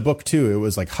the book too, it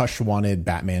was like Hush wanted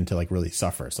Batman to like really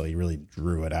suffer, so he really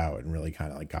drew it out and really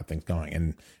kind of like got things going.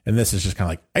 And this is just kind of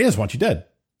like, I just want you dead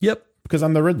Yep. because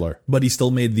I'm the Riddler. But he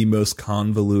still made the most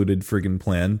convoluted friggin'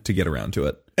 plan to get around to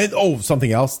it. And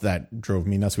something else that drove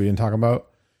me nuts we didn't talk about.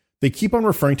 They keep on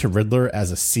referring to Riddler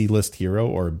as a C-list hero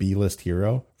or a B-list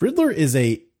hero. Riddler is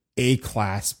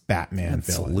A-class Batman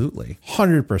villain. Absolutely.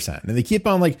 100%. And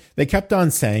they kept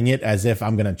on saying it as if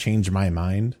I'm going to change my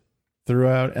mind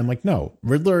throughout. And like, no,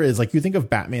 Riddler is like, you think of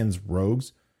Batman's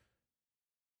rogues,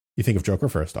 you think of Joker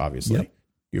first, obviously. Yep.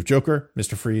 You have Joker,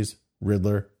 Mr. Freeze,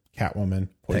 Riddler, Catwoman,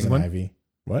 Poison Penguin? Ivy.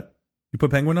 What? You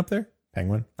put Penguin up there?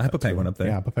 Penguin? I put Penguin up there.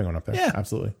 Yeah, I put Penguin up there. Yeah.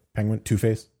 Absolutely. Penguin,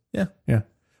 Two-Face. Yeah. Yeah.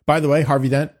 By the way, Harvey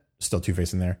Dent, still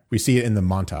Two-Face in there. We see it in the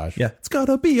montage. Yeah. It's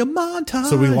gotta be a montage.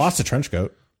 So we lost a trench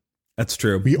coat. That's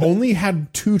true. We only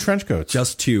had 2 trench coats.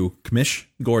 Just 2. Commish,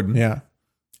 Gordon, Yeah.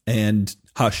 and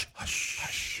Hush.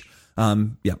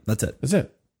 Yeah, that's it. That's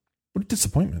it. What a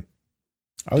disappointment.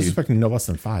 I was expecting no less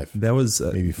than 5. That was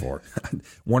Maybe 4.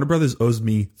 Warner Brothers owes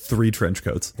me 3 trench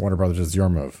coats. Warner Brothers is your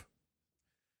move.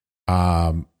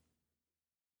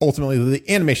 Ultimately,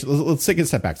 the animation. Let's take a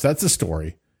step back. So that's the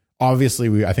story.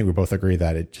 Obviously, I think we both agree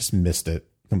that it just missed it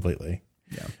completely.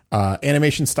 Yeah.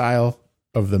 Animation style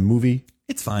of the movie.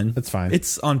 It's fine. It's fine.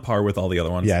 It's on par with all the other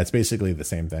ones. Yeah, it's basically the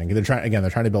same thing. They're trying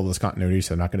to build this continuity,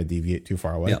 so they're not going to deviate too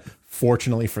far away. Yep.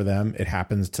 Fortunately for them, it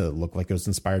happens to look like it was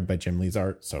inspired by Jim Lee's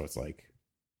art, so it's like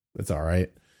it's all right.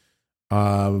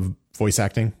 Voice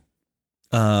acting,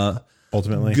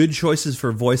 ultimately, Good choices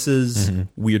for voices,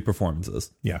 weird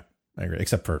performances. yeah, I agree.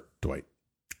 Except for Dwight,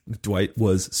 Dwight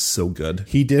was so good.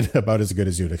 he did about as good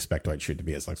as you'd expect Dwight Schrute to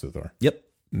be as Lex Luthor. Yep.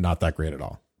 Not that great at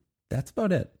all. That's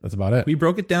about it. That's about it. We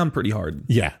broke it down pretty hard.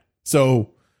 Yeah.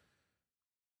 So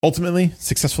ultimately,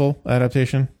 successful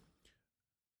adaptation.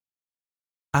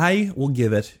 I will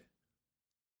give it.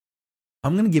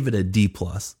 I'm going to give it a D+,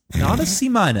 not a C-.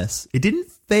 It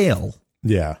didn't fail,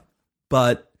 Yeah.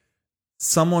 but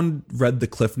someone read the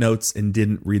Cliff Notes and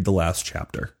didn't read the last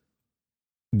chapter.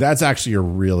 That's actually a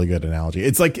really good analogy.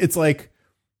 It's like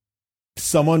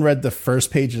someone read the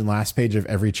first page and last page of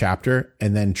every chapter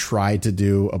and then tried to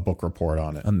do a book report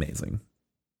on it. Amazing.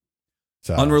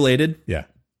 So Unrelated. yeah.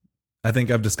 I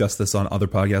think I've discussed this on other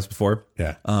podcasts before.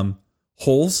 Yeah.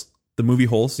 Holes, the movie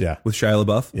Holes, Yeah. with Shia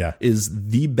LaBeouf, Yeah. is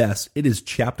the best. It is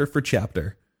chapter for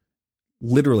chapter.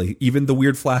 Literally, even the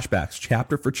weird flashbacks,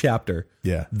 chapter for chapter.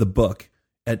 Yeah. The book,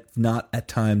 not at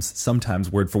times, sometimes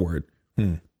word for word.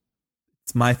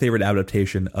 It's my favorite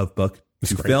adaptation of book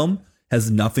to great. film. Has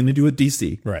nothing to do with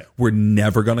DC. Right. We're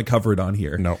never going to cover it on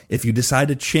here. No. If you decide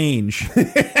to change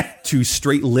to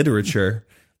straight literature,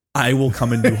 I will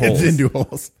come and do Holes. Didn't do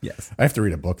holes. Yes. I have to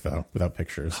read a book though without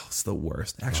pictures. It's the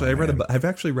worst. Actually, I've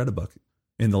actually read a book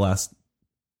in the last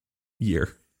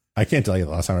year. I can't tell you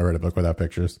the last time I read a book without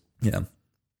pictures. Yeah.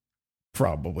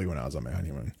 Probably when I was on my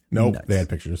honeymoon. Nope. Nice. They had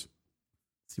pictures.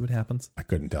 See what happens. I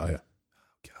couldn't tell you.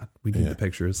 God, we need the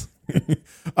pictures.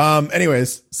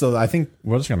 Anyways, so I think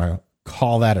we're just gonna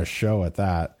call that a show at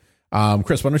that.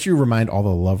 Chris, why don't you remind all the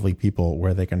lovely people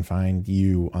where they can find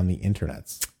you on the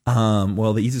internets?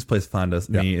 Well, the easiest place to find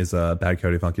me is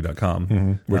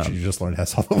badcoyotefunky.com, Which you just learned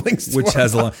has all the links to. which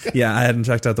has a lot. Yeah, I hadn't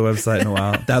checked out the website in a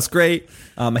while. That's great.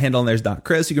 My handle on there is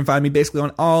 .chris. You can find me basically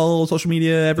on all social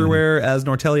media everywhere as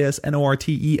Nortellius,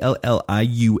 Nortellius.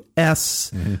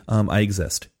 I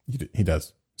exist. He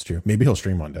does. It's true. Maybe he'll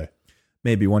stream one day.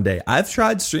 Maybe one day. I've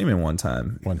tried streaming one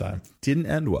time. Didn't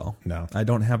end well. No. I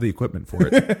don't have the equipment for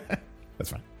it. That's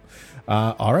fine.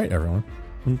 All right, everyone.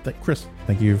 Chris,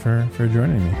 thank you for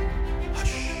joining me.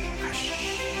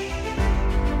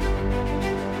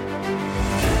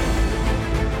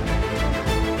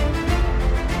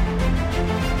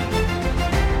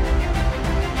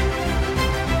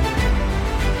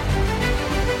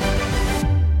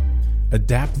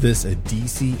 Adapt This, a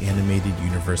DC Animated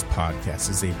Universe podcast,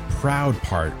 is a proud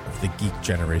part of the Geek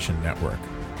Generation Network.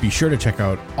 Be sure to check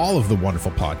out all of the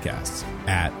wonderful podcasts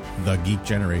at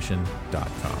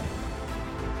thegeekgeneration.com.